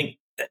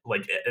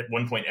like at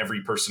one point,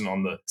 every person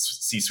on the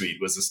C-suite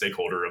was a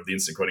stakeholder of the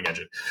instant quoting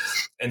engine.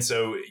 And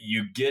so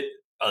you get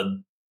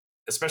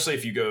especially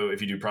if you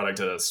do product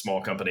at a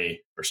small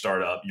company or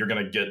startup, you're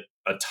going to get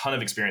a ton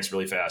of experience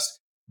really fast.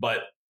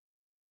 But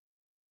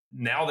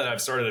now that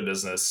I've started a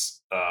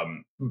business,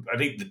 I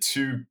think the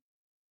two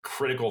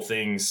critical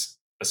things,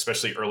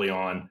 especially early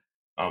on,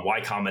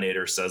 Y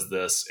Combinator says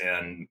this,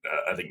 and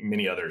I think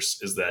many others,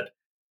 is that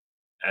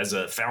as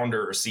a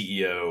founder or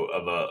CEO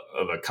of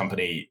a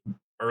company,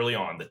 early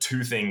on, the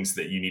two things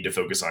that you need to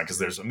focus on, because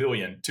there's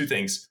two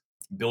things: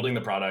 building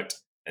the product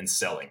and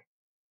selling.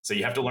 So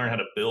you have to learn how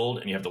to build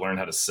and you have to learn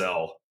how to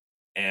sell.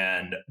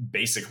 And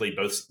basically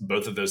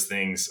both of those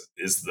things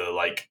is the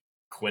like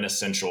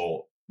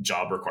quintessential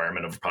job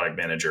requirement of a product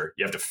manager.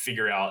 You have to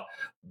figure out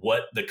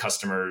what the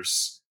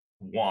customers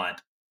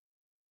want,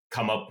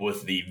 come up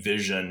with the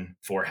vision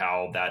for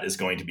how that is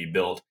going to be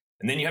built.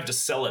 And then you have to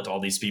sell it to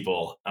all these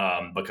people,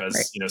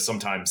 because, Right.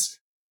 Sometimes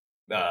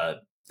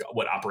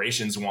what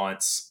operations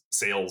wants,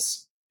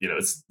 sales,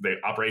 it's the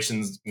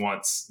operations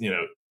wants,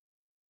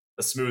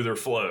 a smoother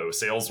flow.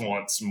 Sales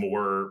wants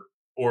more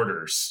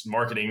orders.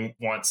 Marketing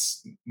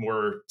wants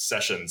more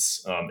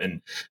sessions,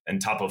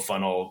 and top of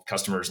funnel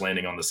customers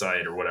landing on the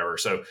site or whatever.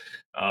 So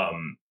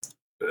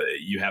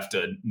you have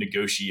to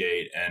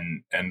negotiate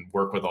and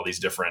work with all these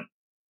different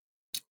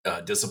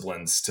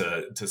disciplines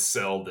to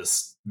sell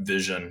this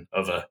vision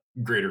of a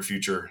greater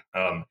future.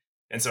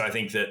 And so I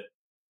think that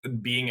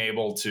being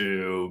able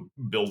to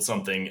build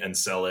something and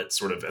sell it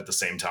sort of at the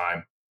same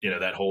time,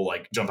 that whole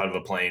like jump out of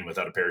a plane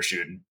without a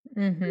parachute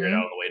and figure it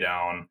out on the way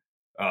down,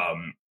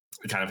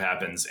 it kind of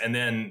happens. And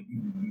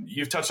then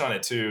you've touched on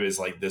it too, is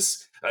like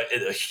this,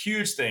 a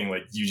huge thing.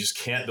 Like, you just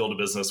can't build a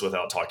business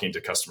without talking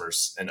to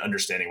customers and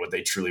understanding what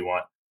they truly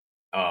want.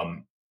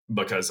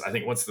 Because I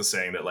think, what's the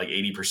saying, that like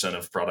 80%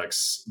 of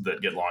products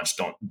that get launched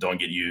don't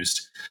get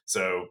used.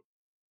 So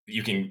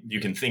you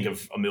can think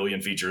of a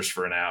million features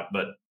for an app,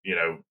 but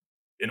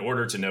in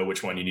order to know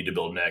which one you need to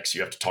build next,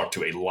 you have to talk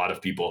to a lot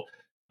of people.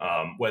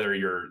 Whether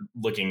you're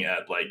looking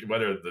at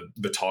whether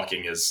the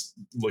talking is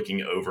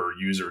looking over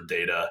user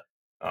data,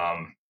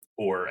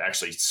 or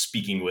actually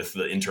speaking with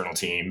the internal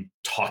team,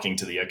 talking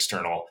to the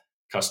external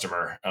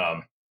customer,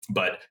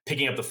 but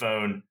picking up the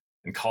phone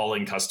and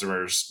calling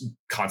customers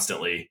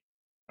constantly,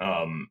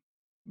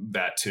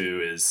 that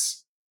too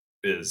is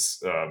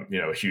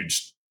a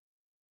huge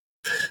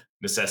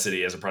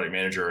necessity as a product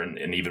manager,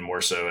 and even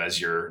more so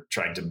as you're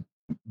trying to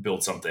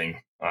build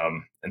something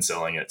and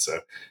selling it. So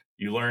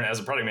you learn, as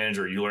a product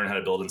manager, you learn how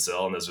to build and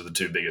sell, and those are the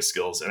two biggest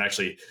skills. And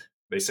actually,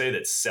 they say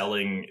that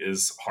selling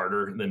is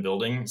harder than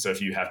building. So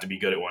if you have to be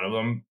good at one of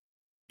them,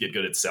 get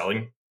good at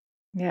selling.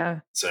 Yeah.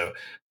 So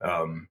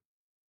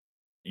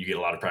you get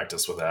a lot of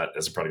practice with that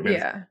as a product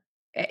manager.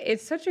 Yeah.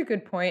 It's such a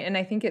good point. And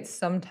I think it's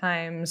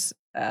sometimes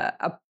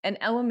an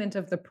element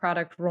of the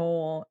product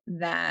role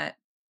that,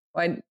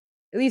 well,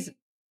 at least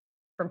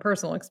from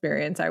personal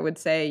experience, I would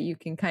say you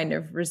can kind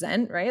of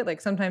resent, right?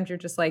 Like, sometimes you're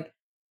just like,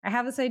 I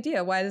have this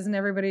idea. Why doesn't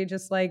everybody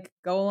just like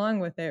go along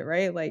with it?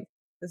 Right? Like,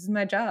 this is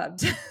my job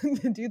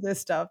to do this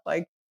stuff.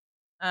 Like,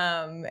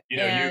 and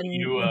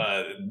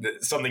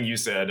something you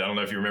said, I don't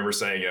know if you remember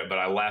saying it, but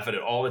I laugh at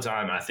it all the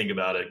time. I think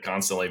about it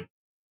constantly.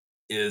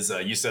 Is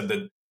you said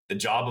that the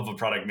job of a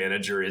product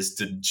manager is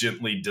to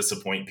gently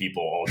disappoint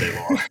people all day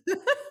long.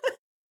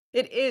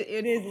 It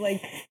is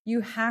like,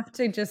 you have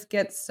to just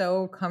get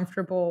so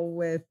comfortable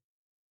with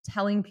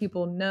telling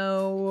people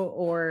no,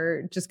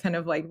 or just kind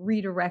of like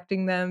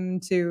redirecting them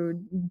to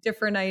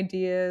different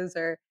ideas,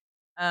 or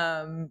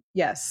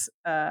yes,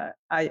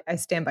 I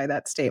stand by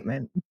that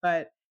statement.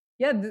 But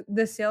yeah,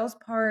 the sales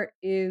part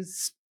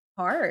is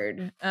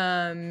hard,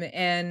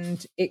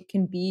 and it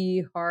can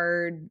be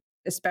hard,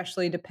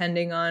 especially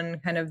depending on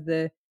kind of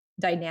the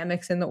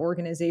dynamics in the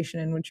organization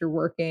in which you're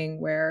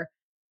working, where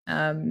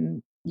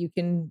you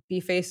can be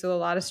faced with a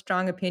lot of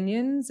strong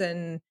opinions,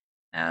 and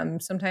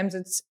sometimes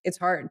it's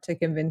hard to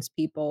convince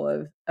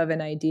people of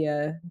an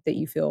idea that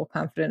you feel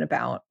confident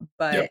about.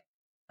 But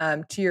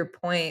to your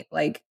point,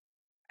 like,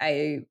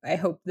 I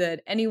hope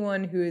that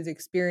anyone who is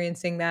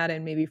experiencing that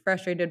and maybe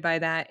frustrated by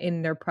that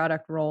in their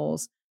product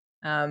roles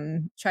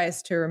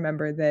tries to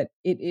remember that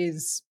it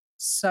is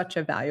such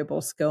a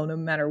valuable skill no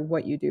matter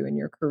what you do in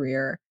your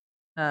career.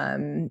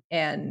 Yeah,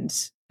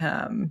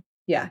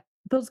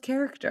 builds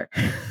character.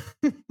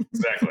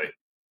 Exactly.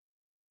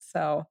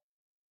 So,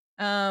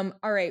 all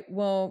right.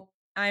 Well,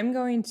 I'm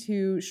going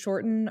to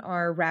shorten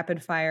our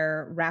rapid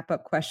fire wrap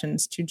up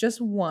questions to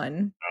just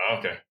one. Oh,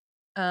 okay.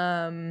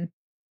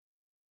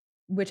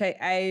 Which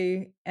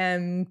I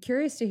am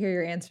curious to hear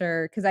your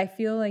answer, because I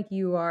feel like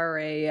you are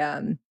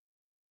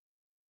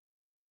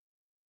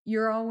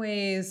you're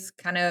always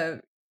kind of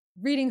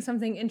reading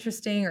something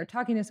interesting or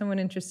talking to someone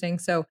interesting.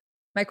 So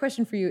my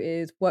question for you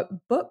is, what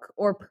book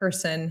or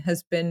person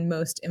has been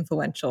most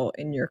influential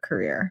in your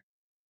career?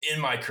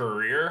 In my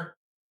career,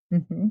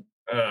 Mm-hmm.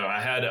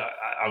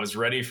 I was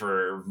ready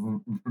for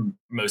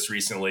most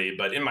recently,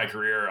 but in my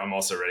career, I'm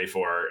also ready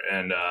for.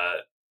 And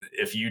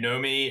if you know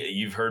me,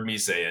 you've heard me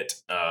say it.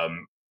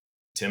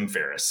 Tim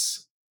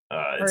Ferriss.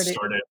 It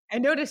started. I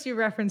noticed you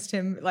referenced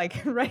him like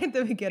right at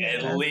the beginning.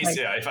 At least,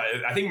 yeah.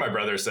 I think my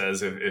brother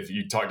says if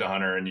you talk to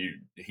Hunter and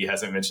he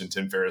hasn't mentioned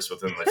Tim Ferriss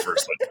within the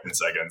first like 10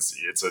 seconds,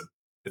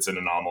 it's an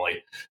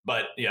anomaly.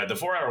 But yeah, the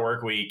 4-Hour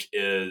Work Week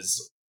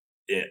is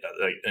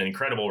like an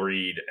incredible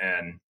read,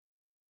 and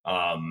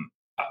I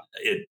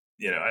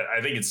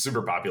think it's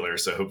super popular.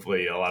 So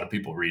hopefully, a lot of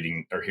people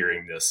reading or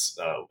hearing this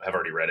have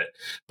already read it.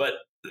 But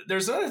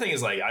there's another thing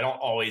is like I don't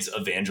always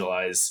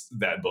evangelize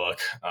that book.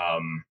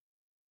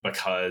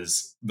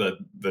 Because the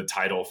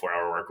title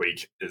 4-Hour Work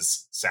Week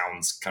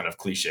sounds kind of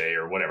cliche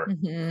or whatever.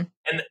 Mm-hmm.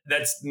 And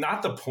that's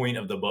not the point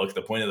of the book.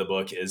 The point of the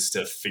book is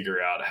to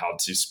figure out how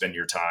to spend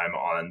your time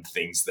on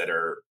things that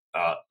are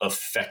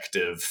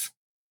effective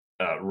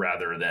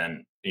rather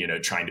than,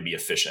 trying to be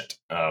efficient.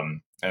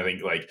 I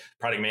think like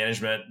product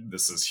management,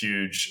 this is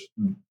huge.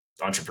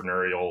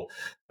 Entrepreneurial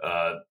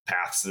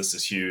paths, this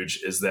is huge,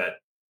 is that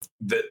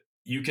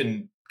you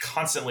can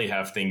constantly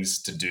have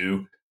things to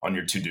do on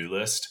your to-do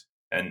list.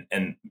 And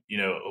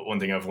one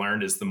thing I've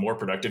learned is the more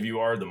productive you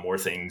are, the more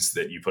things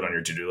that you put on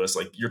your to-do list.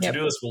 Like your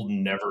to-do list will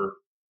never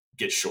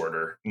get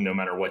shorter, no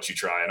matter what you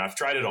try. And I've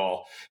tried it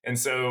all. And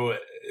so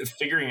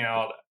figuring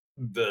out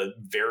the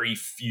very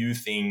few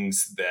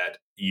things that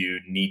you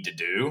need to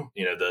do,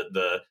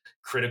 the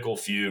critical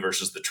few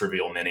versus the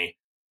trivial many.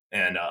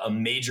 And a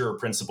major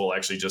principle,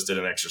 actually just did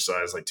an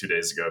exercise like 2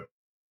 days ago.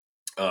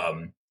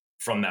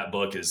 From that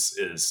book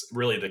is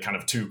really the kind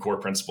of two core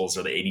principles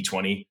are the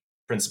 80-20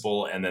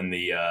 principle and then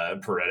the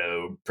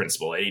Pareto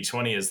principle.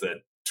 80-20 is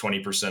that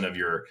 20% of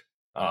your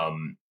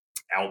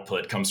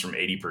output comes from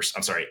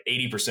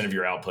 80% of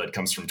your output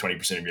comes from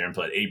 20% of your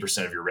input.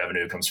 80% of your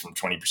revenue comes from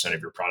 20%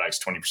 of your products,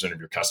 20% of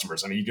your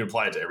customers. I mean, you can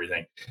apply it to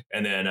everything.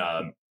 And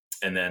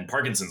then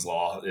Parkinson's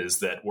law is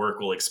that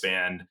work will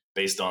expand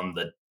based on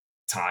the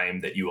time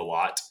that you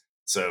allot.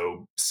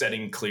 So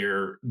setting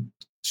clear,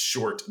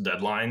 short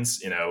deadlines.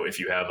 If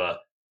you have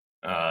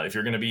if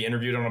you're going to be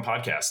interviewed on a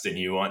podcast and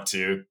you want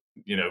to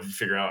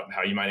figure out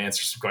how you might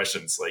answer some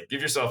questions, like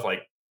give yourself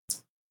like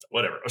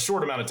whatever, a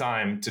short amount of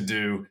time to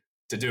do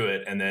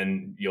it. And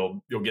then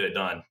you'll get it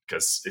done.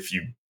 Because if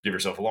you give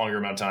yourself a longer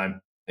amount of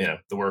time,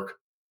 the work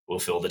will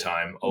fill the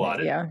time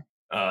allotted. Yeah.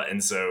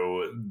 And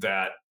so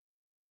that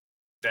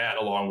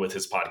along with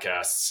his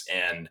podcasts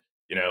and,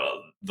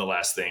 the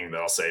last thing that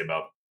I'll say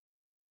about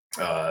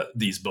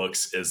these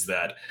books is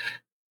that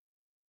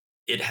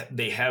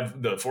they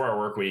have the 4-Hour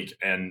Work Week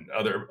and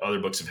other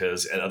books of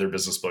his and other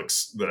business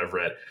books that I've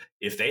read.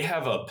 If they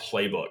have a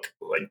playbook,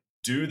 like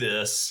do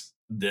this,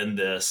 then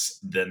this,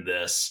 then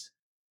this,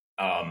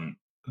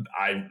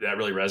 that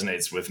really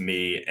resonates with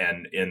me.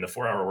 And in the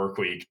 4-Hour Work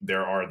Week,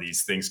 there are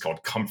these things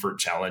called comfort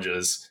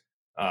challenges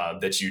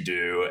that you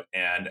do.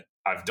 And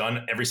I've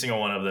done every single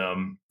one of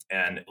them.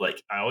 And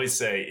like I always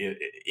say,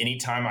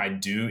 anytime I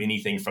do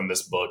anything from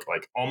this book,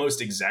 like almost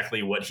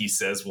exactly what he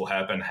says will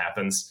happen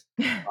happens.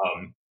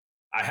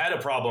 I had a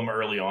problem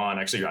early on,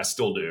 actually, I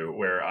still do,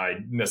 where I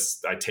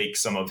take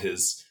some of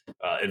his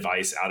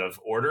advice out of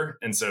order.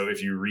 And so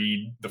if you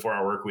read the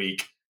 4-Hour Work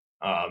Week,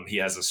 he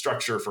has a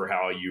structure for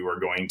how you are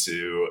going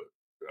to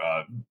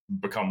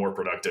become more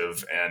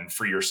productive and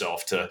free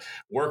yourself to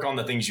work on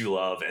the things you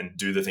love and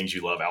do the things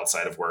you love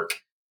outside of work.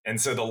 And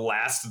so the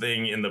last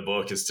thing in the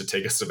book is to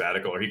take a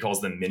sabbatical, or he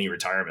calls them mini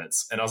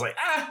retirements. And I was like,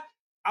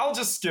 I'll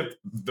just skip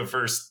the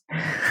first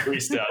 3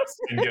 steps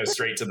and go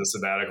straight to the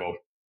sabbatical.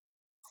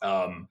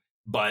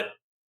 But,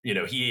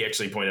 he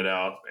actually pointed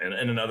out, and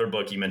in another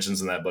book he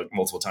mentions in that book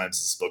multiple times,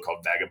 this book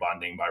called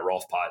Vagabonding by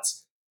Rolf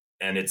Potts.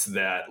 And it's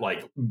that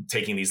like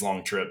taking these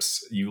long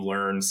trips, you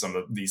learn some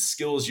of these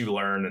skills you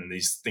learn and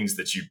these things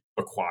that you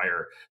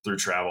acquire through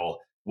travel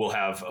will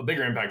have a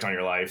bigger impact on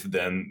your life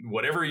than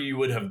whatever you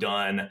would have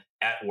done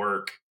at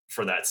work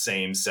for that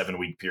same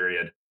 7-week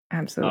period.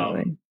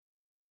 Absolutely.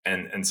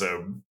 And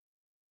so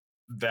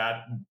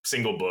that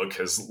single book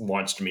has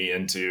launched me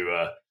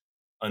into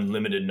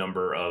unlimited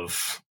number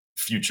of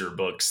future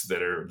books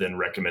that are then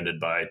recommended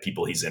by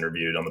people he's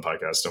interviewed on the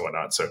podcast and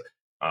whatnot. So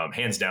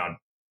hands down,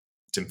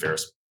 Tim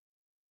Ferriss.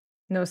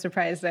 No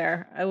surprise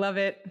there. I love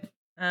it.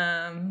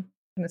 I'm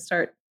going to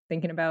start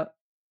thinking about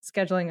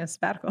scheduling a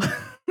sabbatical.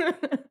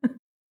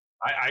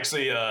 I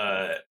actually,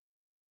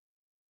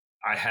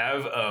 I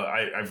have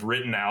I've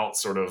written out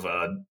sort of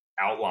an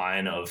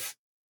outline of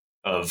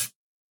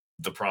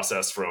the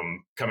process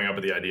from coming up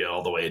with the idea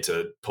all the way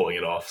to pulling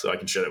it off, so I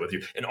can share that with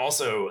you. And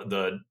also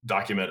the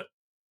document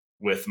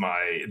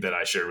that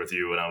I shared with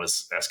you when I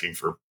was asking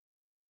for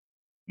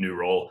new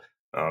role.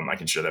 I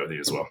can share that with you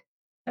as well.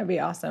 That'd be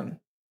awesome.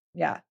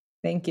 Yeah.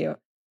 Thank you.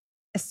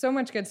 So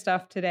much good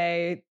stuff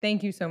today.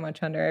 Thank you so much,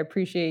 Hunter. I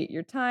appreciate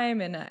your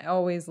time, and I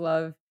always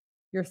love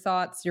your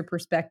thoughts, your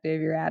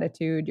perspective, your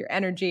attitude, your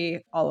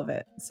energy, all of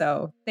it.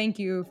 So thank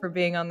you for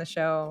being on the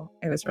show.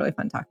 It was really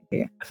fun talking to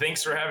you.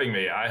 Thanks for having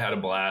me. I had a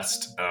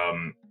blast,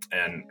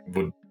 and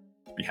would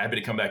be happy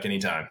to come back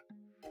anytime.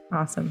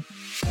 Awesome.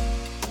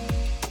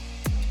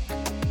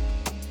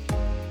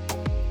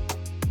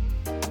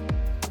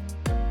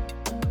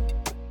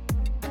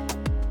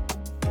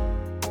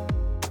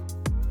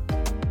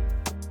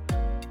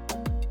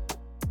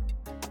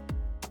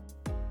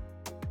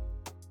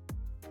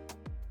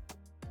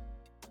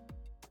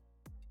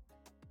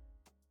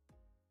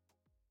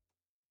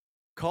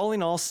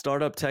 Calling all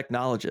startup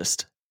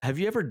technologists. Have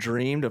you ever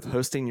dreamed of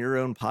hosting your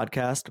own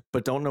podcast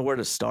but don't know where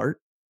to start?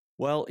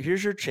 Well,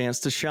 here's your chance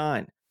to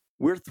shine.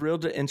 We're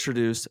thrilled to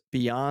introduce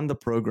Beyond the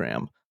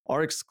Program,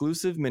 our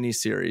exclusive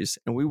mini-series,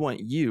 and we want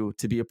you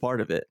to be a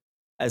part of it.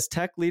 As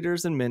tech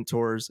leaders and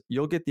mentors,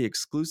 you'll get the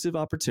exclusive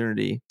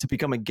opportunity to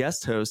become a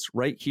guest host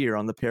right here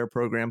on the Pair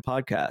Program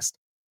podcast.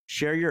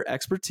 Share your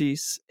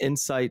expertise,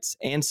 insights,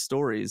 and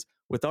stories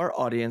with our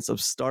audience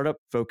of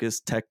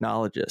startup-focused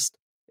technologists.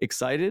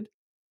 Excited?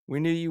 We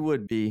knew you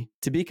would be.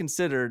 To be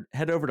considered,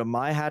 head over to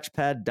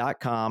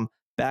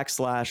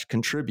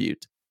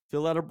myhatchpad.com/contribute.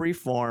 Fill out a brief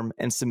form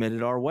and submit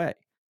it our way.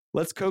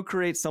 Let's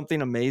co-create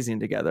something amazing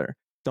together.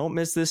 Don't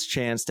miss this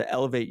chance to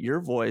elevate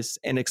your voice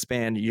and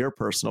expand your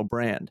personal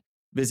brand.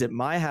 Visit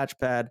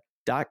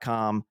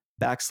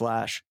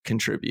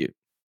myhatchpad.com/contribute.